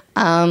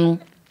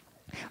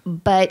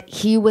 But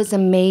he was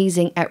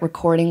amazing at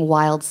recording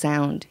wild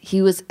sound.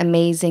 He was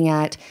amazing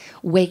at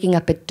waking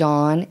up at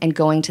dawn and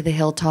going to the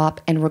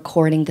hilltop and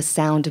recording the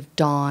sound of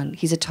dawn.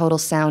 He's a total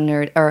sound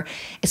nerd.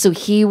 So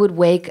he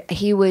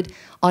would,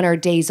 on our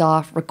days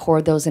off,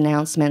 record those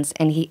announcements.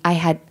 And I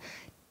had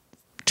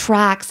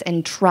tracks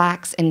and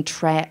tracks and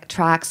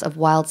tracks of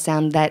wild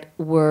sound that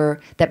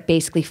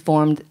basically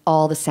formed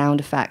all the sound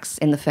effects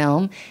in the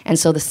film. And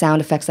so the sound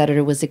effects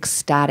editor was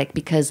ecstatic,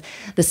 because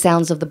the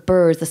sounds of the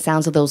birds, the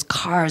sounds of those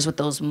cars with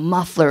those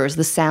mufflers,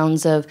 the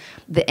sounds of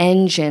the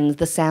engines,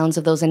 the sounds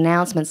of those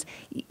announcements,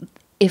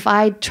 if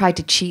I tried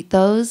to cheat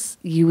those,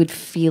 you would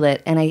feel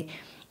it. And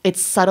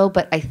it's subtle,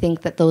 but I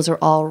think that those are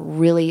all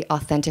really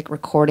authentic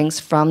recordings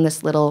from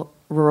this little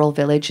rural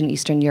village in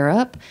Eastern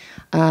Europe.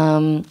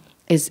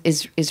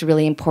 Is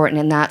really important,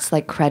 and that's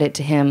like credit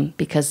to him,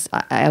 because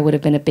I would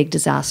have been a big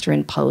disaster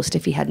in post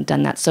if he hadn't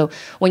done that. So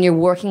when you're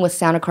working with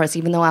sound recordists,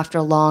 even though after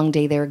a long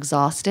day they're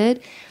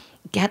exhausted,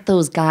 get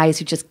those guys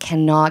who just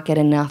cannot get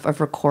enough of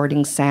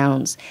recording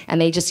sounds.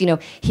 And they just, you know,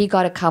 he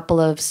got a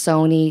couple of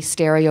Sony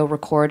stereo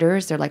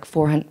recorders. They're like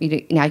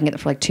 $400, now you can get them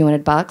for like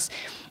 $200.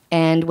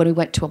 And when we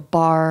went to a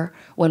bar,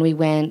 when we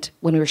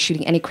were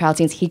shooting any crowd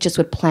scenes, he just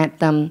would plant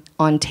them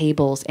on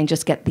tables and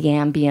just get the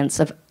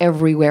ambience of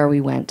everywhere we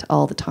went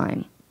all the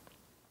time.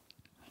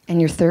 And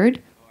your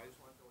third? Oh,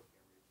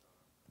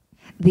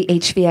 The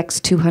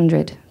HVX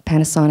 200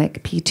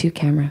 Panasonic P2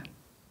 camera.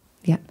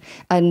 Yeah.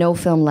 No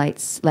film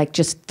lights, like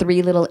just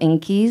 3 little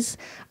Inkies,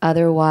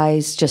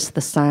 otherwise just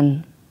the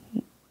sun.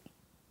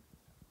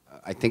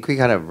 I think we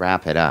got to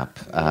wrap it up.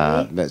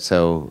 Really? But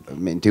so, I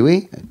mean, do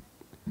we?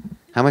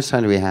 How much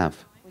time do we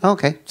have? Oh,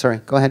 okay, sorry,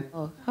 go ahead.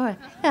 Oh, all right.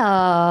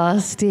 Oh,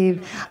 Steve.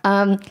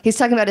 He's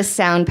talking about his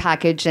sound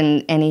package,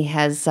 and he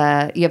has,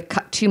 you have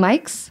 2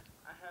 mics?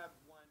 I have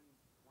one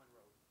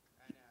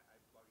Rode, and I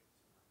plug it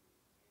to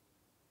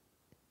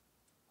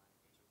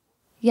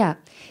Yeah.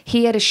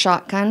 He had a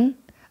shotgun,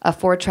 a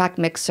 4-track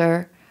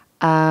mixer,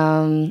 2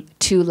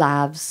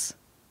 lavs,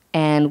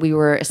 and we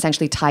were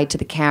essentially tied to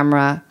the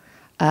camera.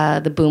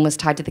 The boom was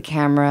tied to the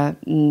camera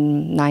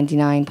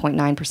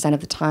 99.9% of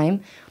the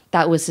time.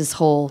 That was his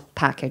whole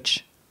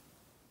package.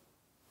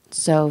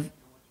 So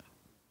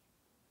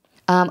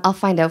I'll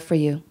find out for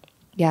you.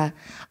 Yeah.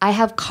 I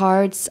have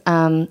cards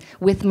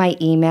with my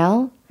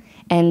email,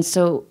 and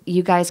so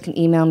you guys can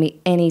email me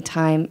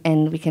anytime,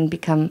 and we can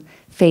become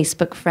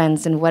Facebook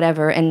friends and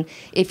whatever. And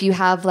if you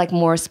have like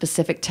more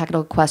specific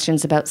technical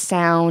questions about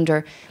sound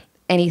or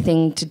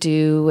anything to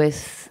do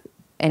with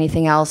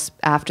anything else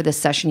after this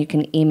session, you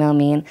can email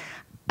me. And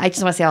I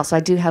just want to say also,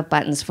 I do have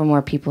buttons for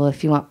more people.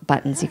 If you want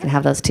buttons, you can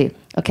have those too.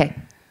 Okay.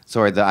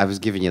 Sorry, I was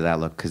giving you that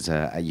look because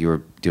you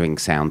were doing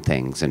sound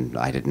things, and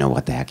I didn't know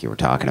what the heck you were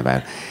talking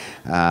about.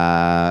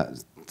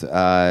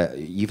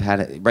 You've had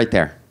it right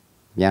there.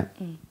 Yeah.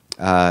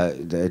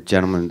 The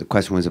gentleman, the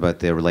question was about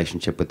the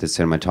relationship with the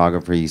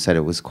cinematographer. You said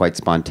it was quite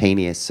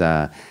spontaneous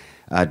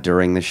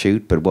during the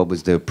shoot, but what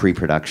was the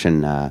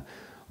pre-production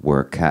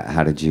work?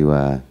 How did you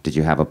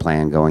have a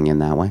plan going in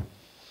that way?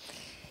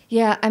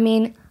 Yeah, I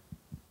mean,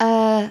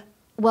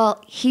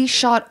 well, he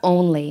shot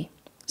only.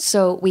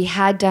 So we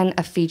had done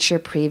a feature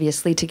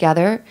previously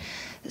together.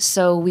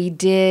 So we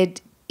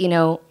did,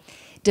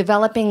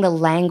 developing the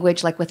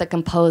language, like with a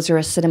composer,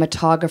 a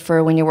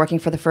cinematographer, when you're working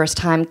for the first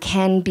time,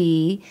 can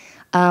be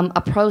a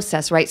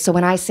process, right? So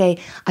when I say,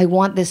 I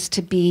want this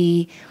to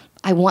go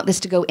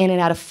in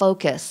and out of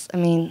focus, I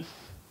mean,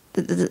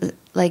 how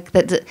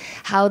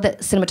the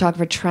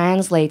cinematographer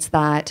translates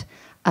that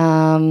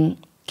can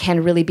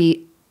really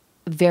be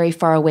very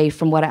far away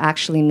from what I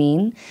actually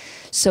mean.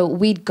 So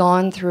we'd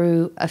gone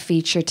through a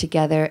feature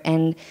together,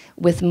 and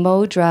with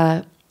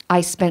Modra, I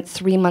spent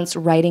 3 months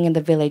writing in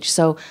the village.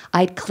 So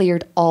I'd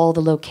cleared all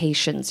the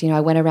locations. I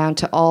went around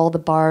to all the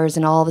bars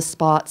and all the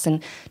spots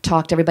and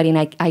talked to everybody,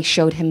 and I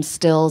showed him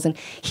stills, and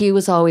he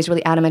was always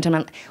really adamant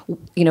on,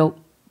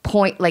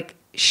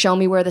 show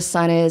me where the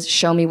sun is,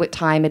 show me what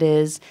time it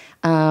is.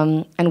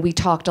 And we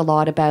talked a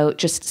lot about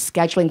just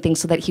scheduling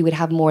things so that he would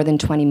have more than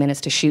 20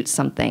 minutes to shoot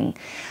something.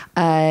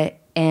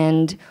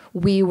 And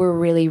we were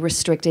really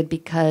restricted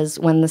because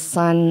when the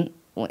sun,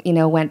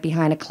 went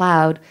behind a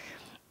cloud,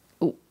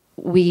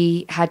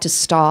 we had to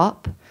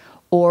stop,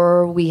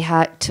 or we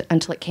had to,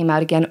 until it came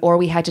out again, or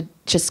we had to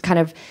just kind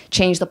of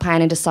change the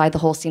plan and decide the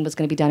whole scene was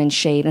going to be done in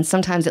shade. And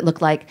sometimes it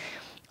looked like,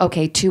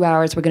 okay, 2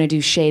 hours, we're going to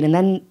do shade, and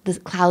then the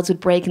clouds would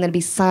break, and then it'd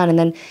be sun, and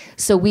then,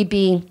 so we'd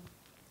be,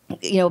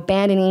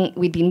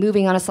 we'd be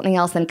moving on to something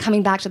else, then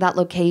coming back to that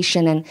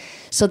location, and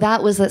so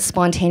that was a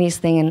spontaneous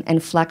thing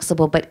and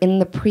flexible. But in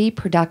the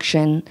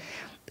pre-production,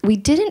 we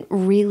didn't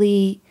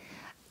really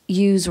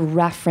use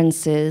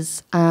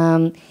references.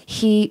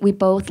 We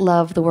both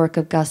love the work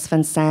of Gus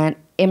Van Sant.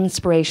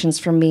 Inspirations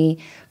for me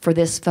for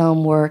this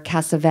film were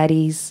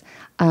Cassavetes,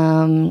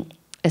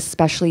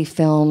 especially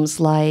films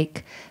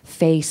like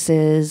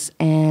Faces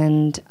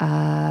and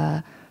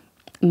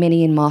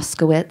Minnie and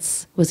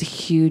Moskowitz was a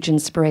huge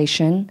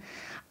inspiration.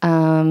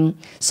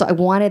 So I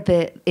wanted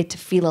it to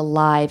feel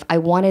alive. I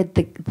wanted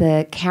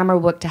the camera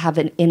work to have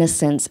an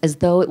innocence, as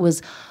though it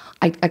was,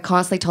 I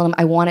constantly told him,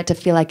 I want it to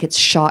feel like it's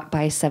shot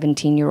by a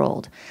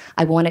 17-year-old.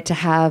 I want it to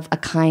have a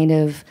kind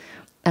of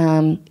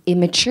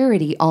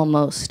immaturity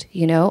almost,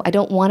 I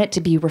don't want it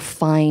to be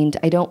refined.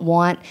 I don't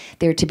want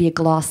there to be a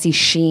glossy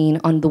sheen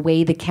on the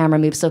way the camera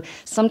moves. So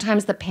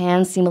sometimes the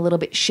pans seem a little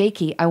bit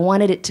shaky. I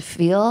wanted it to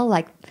feel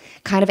like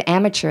kind of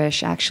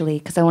amateurish, actually,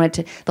 because I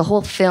wanted the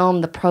whole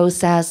film, the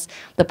process,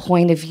 the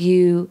point of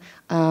view,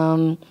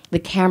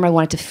 the camera, I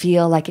wanted to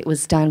feel like it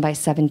was done by a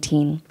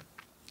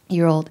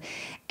 17-year-old.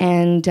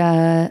 And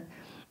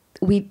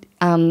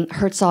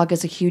Herzog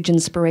is a huge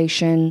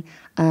inspiration.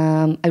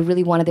 I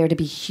really wanted there to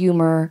be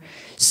humor.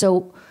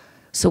 So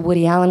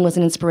Woody Allen was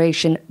an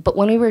inspiration. But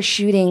when we were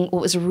shooting,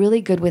 what was really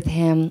good with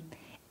him,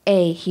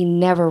 he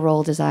never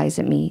rolled his eyes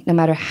at me, no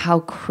matter how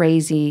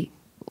crazy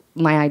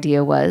my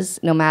idea was.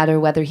 No matter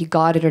whether he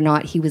got it or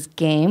not, he was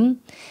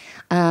game.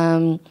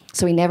 So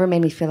he never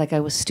made me feel like I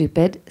was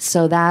stupid.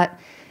 So that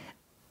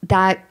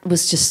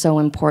was just so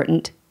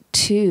important.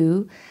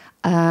 Two,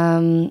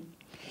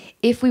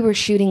 if we were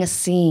shooting a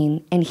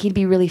scene and he'd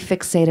be really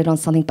fixated on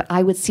something, but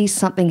I would see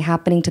something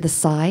happening to the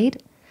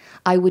side,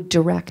 I would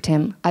direct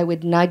him. I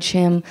would nudge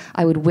him.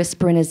 I would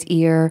whisper in his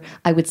ear.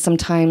 I would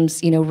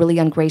sometimes, really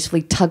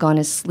ungracefully tug on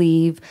his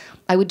sleeve.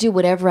 I would do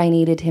whatever I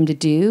needed him to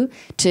do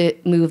to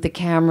move the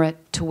camera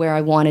to where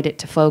I wanted it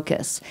to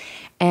focus.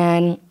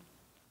 And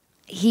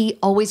he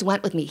always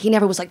went with me. He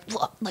never was like,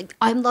 look, like,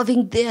 I'm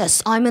loving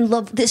this. I'm in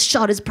love. This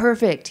shot is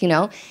perfect, you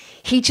know?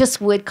 He just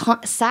would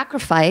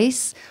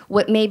sacrifice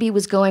what maybe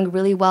was going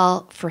really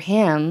well for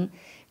him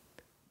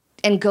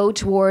and go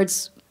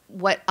towards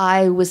what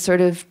I was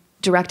sort of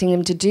directing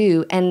him to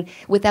do, and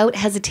without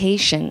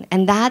hesitation.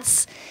 And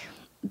that's,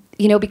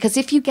 you know, because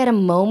if you get a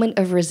moment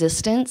of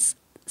resistance,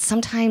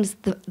 sometimes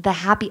the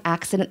happy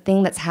accident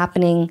thing that's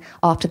happening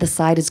off to the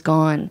side is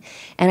gone.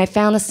 And I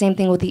found the same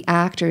thing with the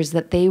actors,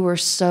 that they were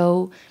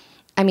so,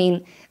 I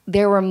mean,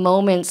 there were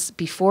moments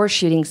before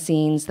shooting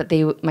scenes that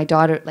my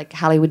daughter, like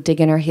Hallie, would dig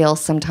in her heels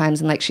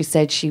sometimes, and like she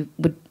said, she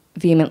would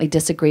vehemently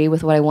disagree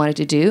with what I wanted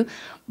to do.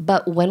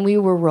 But when we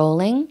were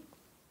rolling,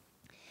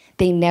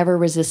 they never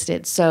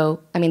resisted.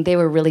 So, I mean, they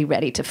were really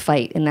ready to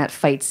fight in that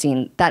fight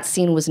scene. That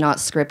scene was not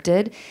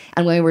scripted.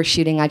 And when we were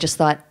shooting, I just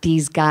thought,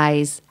 these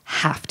guys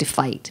have to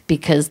fight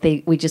because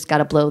we just got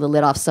to blow the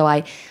lid off. So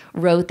I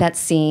wrote that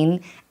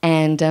scene,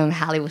 and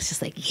Hallie was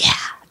just like, yeah,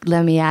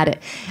 let me at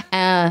it.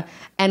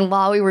 And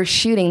while we were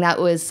shooting, that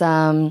was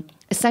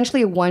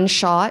essentially a one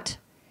shot.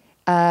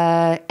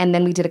 And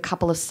then we did a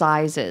couple of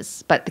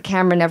sizes. But the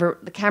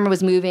camera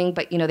was moving,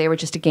 but, you know, they were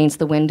just against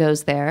the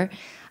windows there.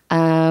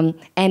 And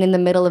in the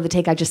middle of the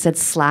take, I just said,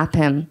 slap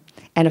him.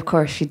 And of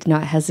course, she did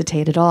not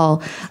hesitate at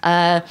all.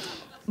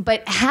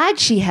 But had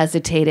she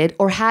hesitated,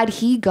 or had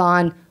he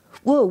gone,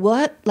 whoa,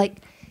 what? Like,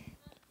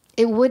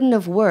 it wouldn't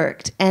have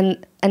worked.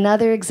 And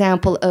another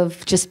example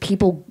of just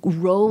people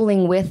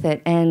rolling with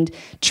it and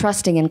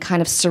trusting and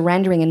kind of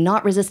surrendering and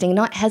not resisting,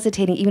 not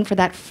hesitating even for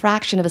that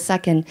fraction of a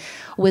second,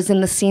 was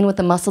in the scene with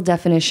the muscle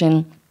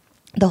definition.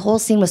 The whole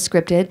scene was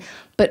scripted,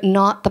 but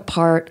not the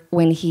part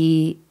when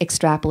he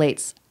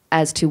extrapolates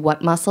as to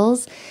what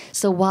muscles.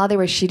 So while they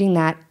were shooting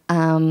that,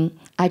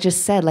 I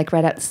just said, like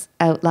right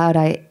out loud,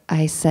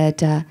 I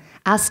said,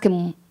 ask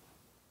him,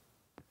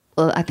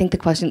 well, I think the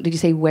question, did you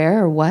say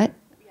where or what?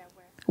 Yeah,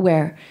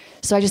 Where.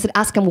 So I just said,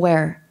 ask him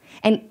where.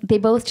 And they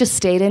both just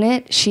stayed in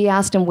it. She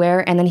asked him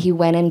where, and then he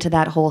went into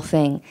that whole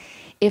thing.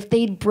 If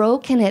they'd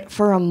broken it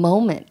for a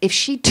moment, if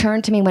she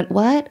turned to me and went,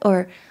 what?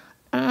 Or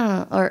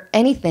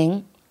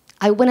anything,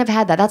 I wouldn't have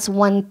had that. That's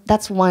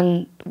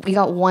one, we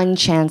got one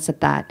chance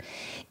at that.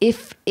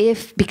 If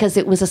because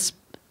it was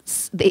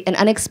an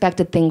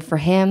unexpected thing for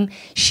him,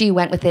 she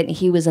went with it and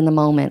he was in the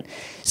moment.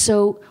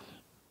 So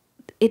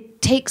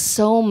it takes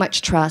so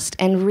much trust,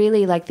 and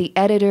really, like, the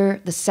editor,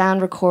 the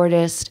sound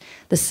recordist,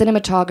 the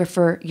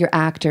cinematographer, your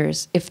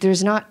actors, if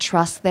there's not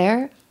trust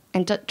there,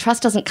 and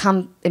trust doesn't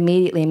come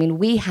immediately. I mean,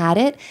 we had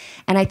it,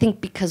 and I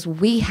think because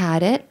we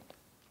had it,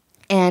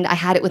 and I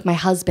had it with my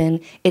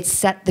husband, it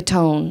set the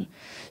tone.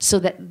 So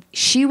that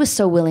she was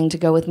so willing to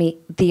go with me,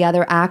 the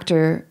other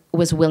actor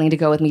was willing to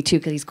go with me too,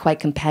 because he's quite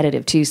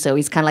competitive too. So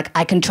he's kind of like,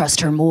 I can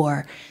trust her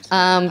more.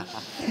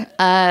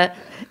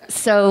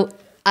 So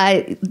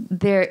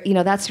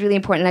that's really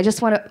important. And I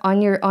just want to,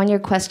 on your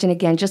question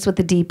again, just with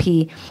the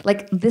DP,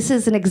 like, this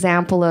is an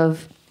example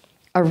of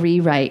a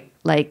rewrite.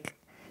 Like,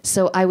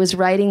 so I was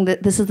writing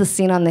this is the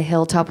scene on the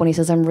hilltop when he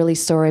says, I'm really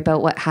sorry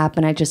about what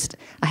happened. I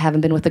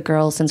haven't been with a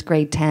girl since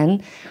grade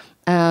 10.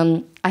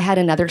 I had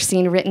another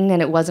scene written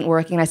and it wasn't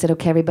working. I said,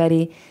 okay,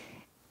 everybody,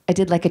 I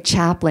did like a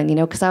Chaplin, you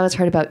know, because I always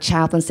heard about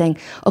Chaplin saying,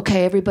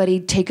 okay, everybody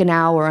take an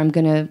hour. I'm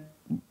going to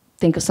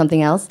think of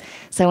something else.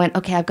 So I went,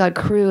 okay, I've got a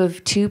crew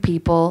of 2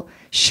 people.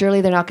 Surely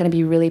they're not going to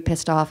be really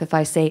pissed off if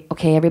I say,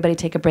 okay, everybody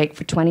take a break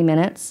for 20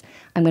 minutes.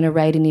 I'm going to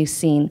write a new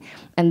scene.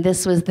 And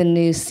this was the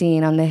new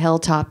scene on the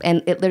hilltop.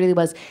 And it literally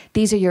was,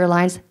 these are your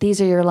lines. These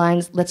are your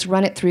lines. Let's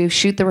run it through,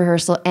 shoot the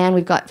rehearsal. And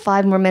we've got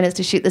 5 more minutes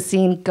to shoot the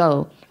scene.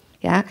 Go.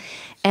 Yeah.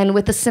 And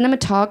with the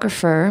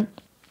cinematographer,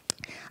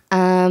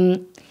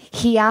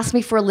 he asked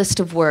me for a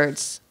list of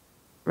words,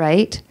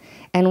 right?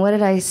 And what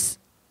did I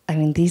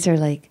mean, these are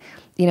like,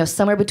 you know,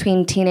 somewhere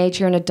between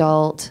teenager and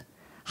adult,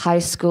 high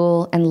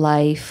school and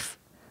life,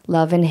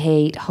 love and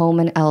hate, home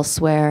and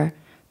elsewhere,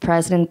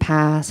 present and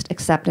past,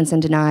 acceptance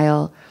and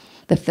denial.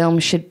 The film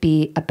should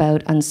be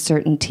about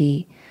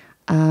uncertainty,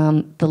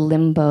 the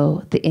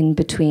limbo, the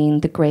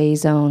in-between, the gray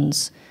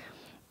zones.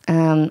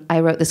 I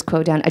wrote this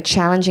quote down, a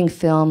challenging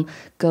film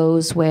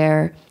goes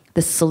where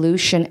the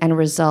solution and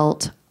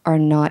result are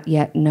not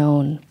yet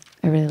known.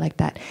 I really like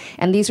that.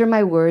 And these were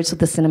my words with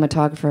the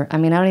cinematographer. I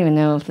mean, I don't even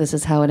know if this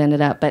is how it ended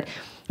up, but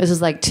this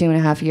was like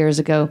 2.5 years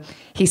ago.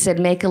 He said,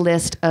 make a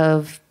list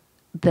of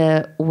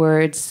the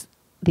words,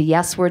 the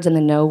yes words and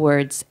the no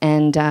words.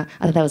 And I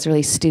thought that was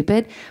really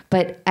stupid,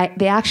 but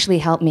they actually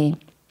helped me.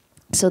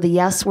 So the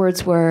yes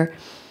words were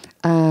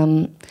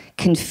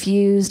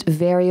confused,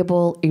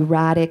 variable,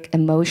 erratic,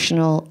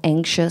 emotional,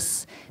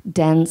 anxious,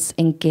 dense,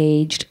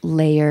 engaged,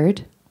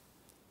 layered.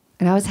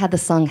 And I always had the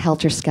song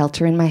Helter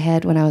Skelter in my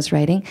head when I was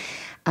writing.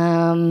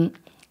 And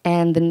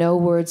the no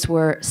words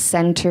were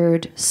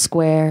centered,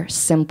 square,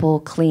 simple,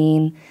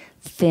 clean,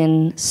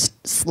 thin,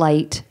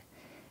 slight,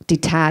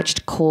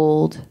 detached,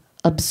 cold,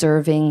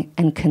 observing,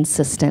 and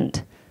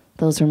consistent.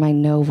 Those were my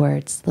no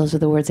words. Those are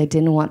the words I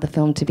didn't want the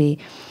film to be.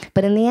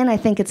 But in the end, I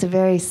think it's a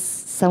very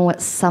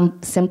somewhat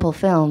simple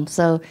film.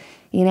 So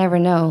You never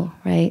know,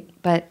 right?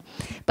 But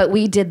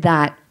we did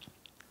that,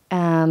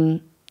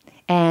 and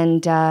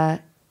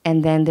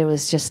then there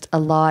was just a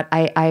lot.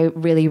 I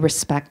really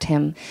respect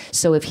him.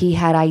 So if he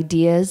had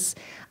ideas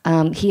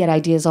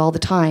all the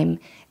time.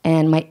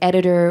 And my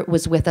editor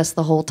was with us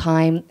the whole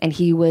time, and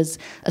he was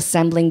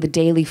assembling the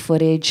daily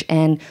footage,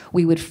 and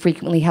we would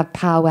frequently have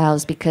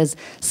powwows because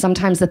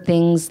sometimes the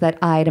things that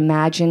I'd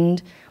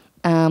imagined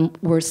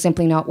were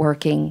simply not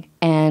working,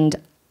 and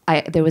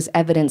there was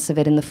evidence of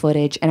it in the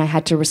footage, and I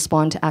had to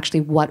respond to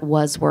actually what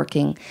was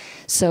working.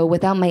 So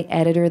without my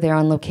editor there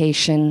on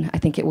location, I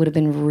think it would have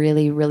been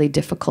really, really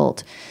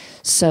difficult.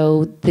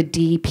 So the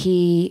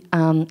DP,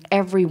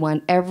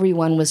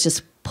 everyone was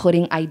just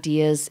putting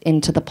ideas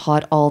into the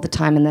pot all the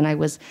time, and then I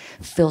was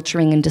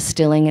filtering and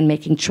distilling and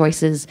making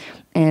choices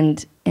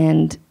and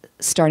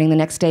starting the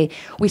next day.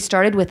 We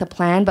started with a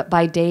plan, but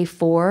by day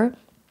 4,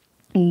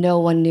 no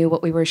one knew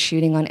what we were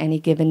shooting on any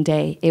given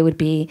day. It would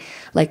be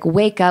like,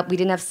 wake up. We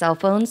didn't have cell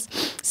phones,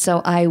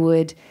 so I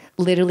would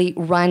literally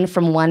run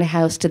from one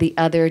house to the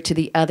other, to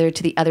the other,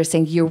 to the other,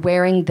 saying, you're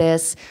wearing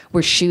this,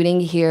 we're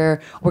shooting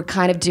here, we're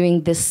kind of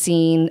doing this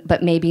scene,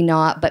 but maybe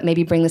not, but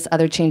maybe bring this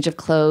other change of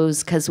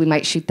clothes because we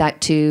might shoot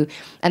that too.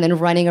 And then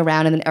running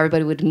around, and then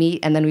everybody would meet,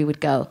 and then we would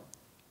go.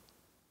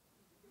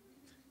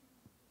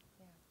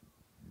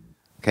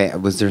 Okay,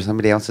 was there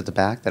somebody else at the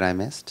back that I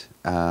missed?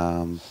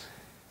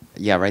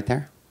 Yeah, right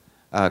there.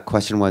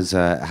 Question was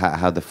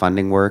how the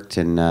funding worked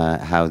and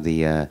how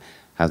the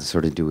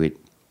sort of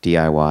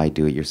DIY,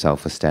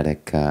 do-it-yourself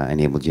aesthetic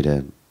enabled you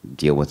to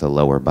deal with a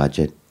lower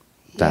budget.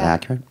 Is that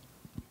accurate?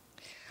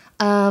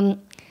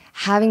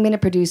 Having been a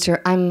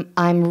producer,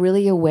 I'm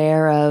really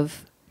aware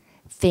of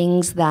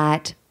things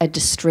that a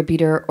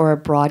distributor or a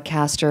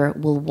broadcaster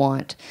will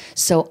want.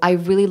 So I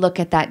really look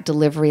at that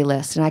delivery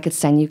list, and I could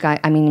send you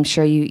guys, I mean, I'm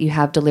sure you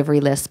have delivery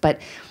lists,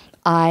 but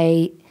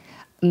I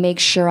make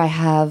sure I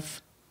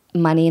have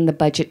money in the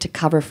budget to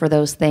cover for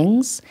those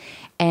things.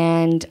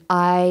 And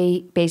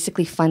I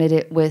basically funded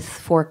it with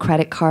 4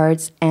 credit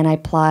cards, and I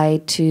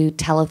applied to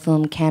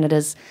Telefilm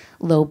Canada's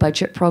low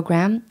budget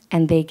program,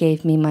 and they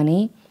gave me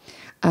money.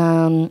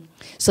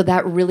 So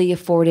that really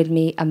afforded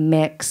me a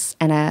mix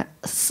and a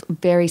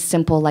very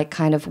simple, like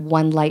kind of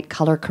one light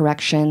color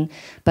correction,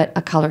 but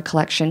a color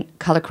correction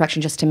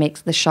just to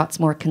make the shots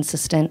more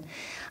consistent,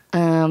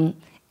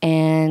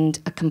 and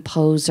a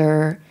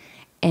composer,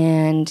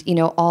 and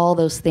all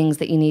those things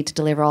that you need to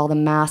deliver, all the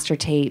master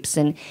tapes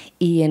and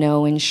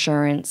E&O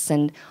insurance,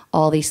 and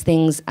all these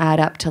things add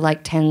up to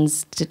like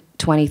tens to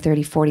 $20,000,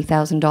 $30,000,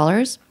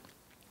 $40,000.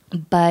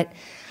 But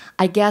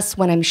I guess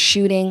when I'm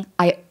shooting,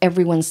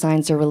 everyone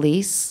signs a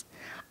release.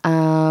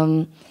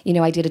 I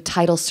did a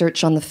title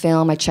search on the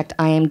film. I checked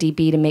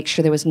IMDb to make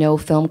sure there was no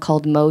film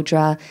called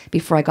Modra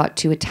before I got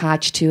too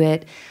attached to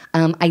it.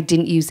 I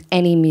didn't use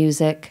any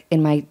music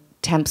in my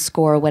temp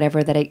score or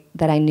whatever that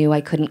I knew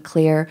I couldn't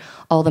clear.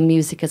 All the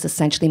music is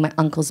essentially my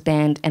uncle's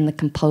band and the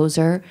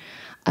composer,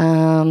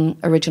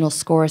 original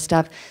score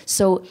stuff.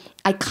 So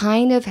I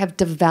kind of have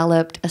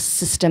developed a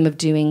system of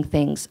doing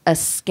things, a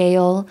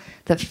scale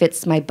that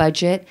fits my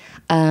budget,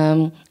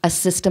 a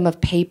system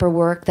of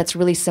paperwork that's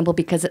really simple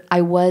because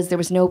there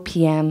was no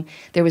PM,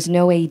 there was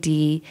no AD,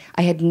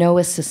 I had no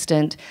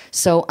assistant.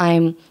 So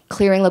I'm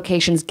clearing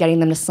locations, getting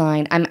them to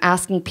sign. I'm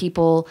asking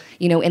people,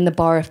 in the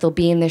bar if they'll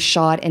be in this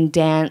shot and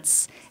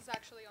dance.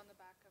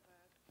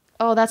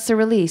 Oh, that's the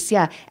release,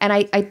 yeah. And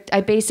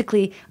I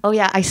basically,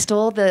 I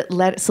stole the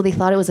letter, so they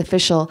thought it was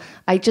official.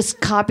 I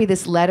just copied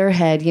this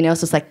letterhead, so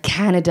it's like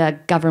Canada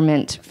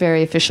government,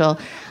 very official.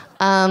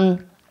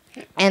 And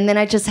then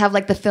I just have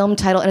like the film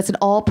title, and it's an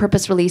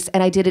all-purpose release,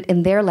 and I did it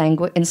in their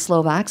language, in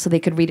Slovak, so they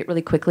could read it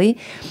really quickly.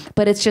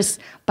 But it's just,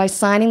 by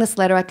signing this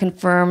letter, I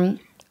confirm,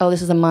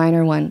 this is a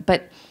minor one,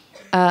 but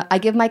I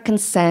give my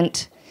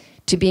consent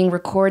to being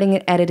recorded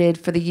and edited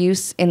for the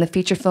use in the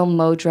feature film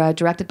Modra,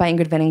 directed by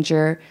Ingrid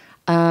Veninger.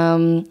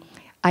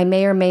 I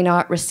may or may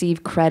not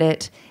receive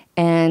credit,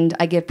 and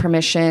I give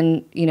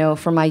permission,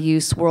 for my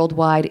use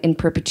worldwide in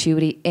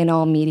perpetuity in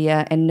all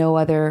media, and no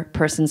other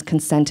person's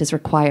consent is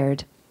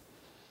required.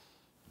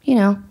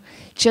 And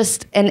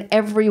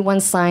everyone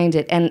signed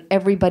it, and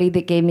everybody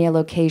that gave me a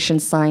location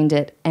signed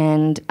it.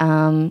 And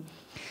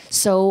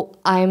so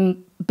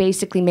I'm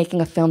basically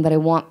making a film that I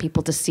want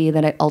people to see,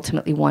 that I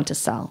ultimately want to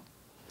sell.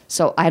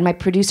 So I had my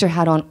producer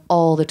hat on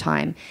all the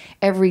time.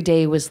 Every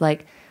day was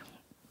like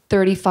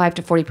 35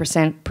 to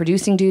 40%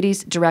 producing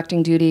duties,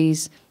 directing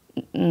duties,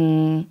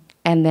 and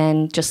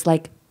then just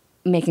like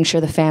making sure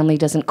the family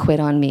doesn't quit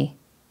on me.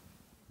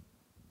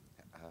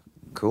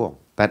 Cool.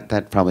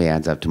 That probably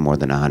adds up to more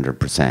than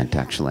 100%,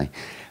 actually.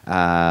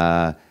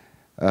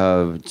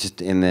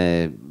 Just in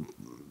the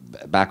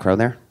back row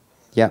there.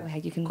 Yeah. Go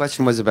ahead, you can.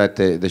 Question was about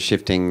the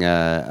shifting,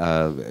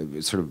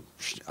 sort of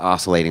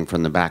oscillating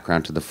from the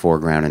background to the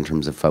foreground in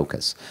terms of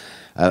focus.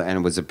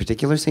 And was it a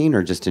particular scene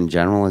or just in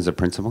general as a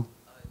principle?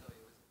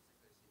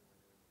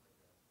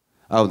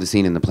 Oh, the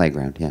scene in the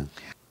playground, yeah.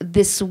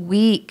 This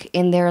week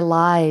in their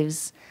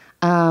lives,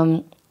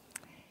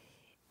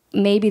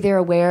 maybe they're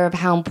aware of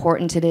how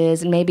important it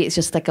is, and maybe it's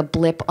just like a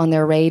blip on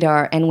their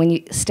radar. And when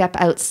you step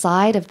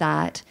outside of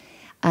that,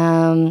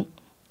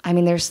 I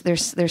mean,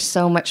 there's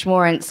so much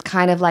more, and it's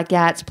kind of like,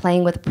 yeah, it's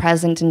playing with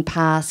present and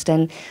past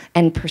and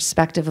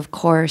perspective, of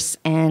course.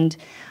 And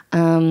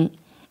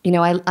you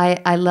know,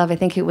 I love. I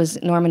think it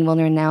was Norman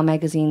Wilner in Now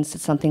magazine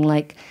said something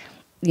like,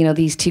 you know,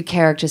 these two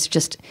characters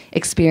just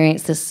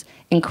experience this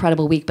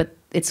incredible week, but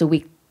it's a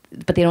week,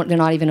 but they're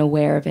not even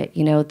aware of it.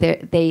 You know,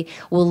 they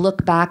will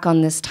look back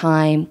on this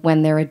time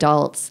when they're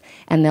adults,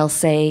 and they'll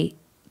say,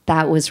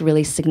 that was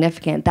really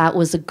significant. That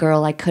was a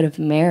girl I could have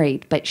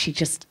married, but she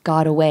just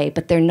got away.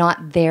 But they're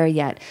not there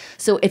yet.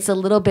 So it's a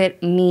little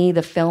bit me,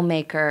 the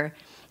filmmaker,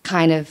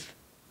 kind of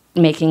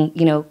making,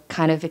 you know,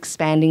 kind of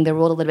expanding the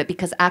world a little bit,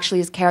 because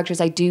actually as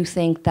characters, I do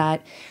think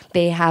that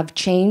they have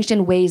changed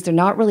in ways they're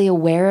not really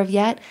aware of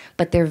yet,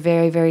 but they're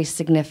very, very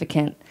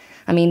significant.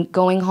 I mean,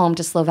 going home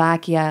to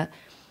Slovakia,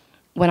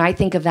 when I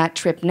think of that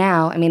trip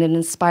now, I mean, it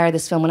inspired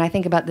this film. When I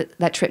think about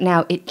that trip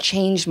now, it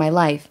changed my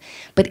life.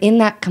 But in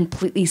that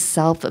completely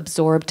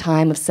self-absorbed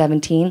time of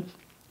 17,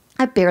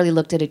 I barely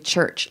looked at a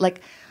church.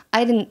 Like,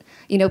 I didn't,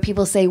 you know,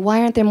 people say,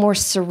 why aren't there more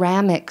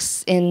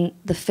ceramics in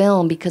the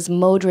film? Because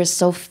Modra is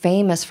so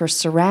famous for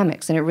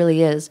ceramics, and it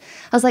really is.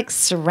 I was like,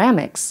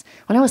 ceramics?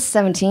 When I was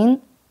 17,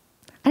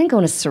 I didn't go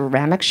in a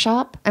ceramic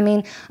shop. I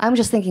mean, I'm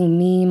just thinking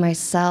me,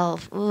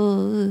 myself,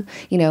 ooh,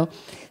 you know.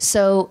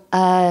 So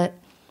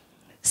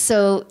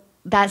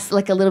that's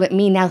like a little bit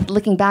me. Now,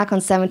 looking back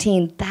on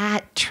 17,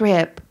 that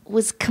trip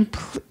was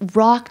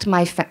rocked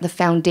the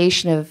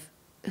foundation of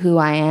who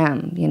I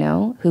am, you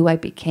know, who I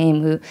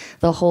became,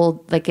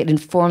 like it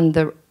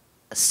informed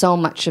so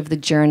much of the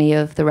journey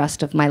of the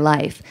rest of my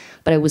life.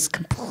 But I was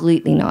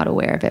completely not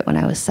aware of it when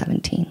I was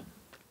 17.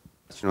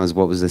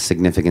 What was the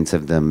significance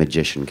of the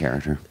magician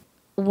character?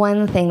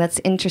 One thing that's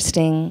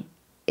interesting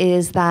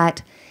is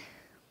that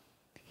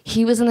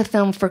he was in the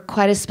film for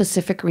quite a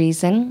specific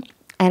reason,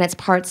 and it's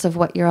parts of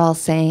what you're all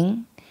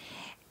saying.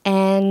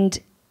 And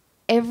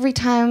every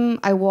time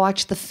I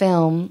watch the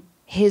film,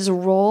 his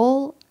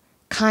role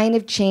kind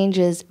of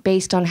changes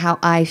based on how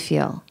I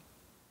feel.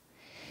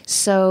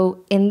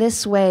 So in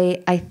this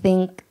way, I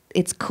think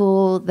it's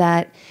cool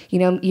that, you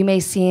know, you may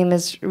see him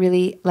as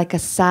really like a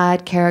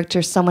sad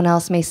character. Someone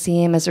else may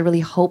see him as a really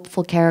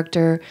hopeful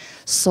character,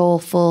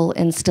 soulful,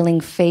 instilling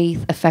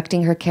faith,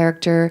 affecting her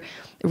character,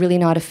 really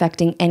not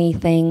affecting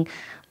anything.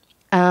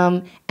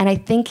 And I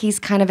think he's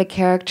kind of a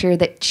character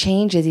that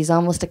changes. He's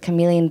almost a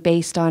chameleon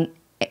based on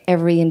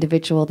every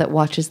individual that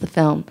watches the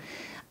film.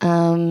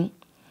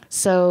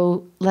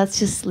 So let's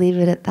just leave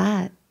it at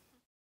that.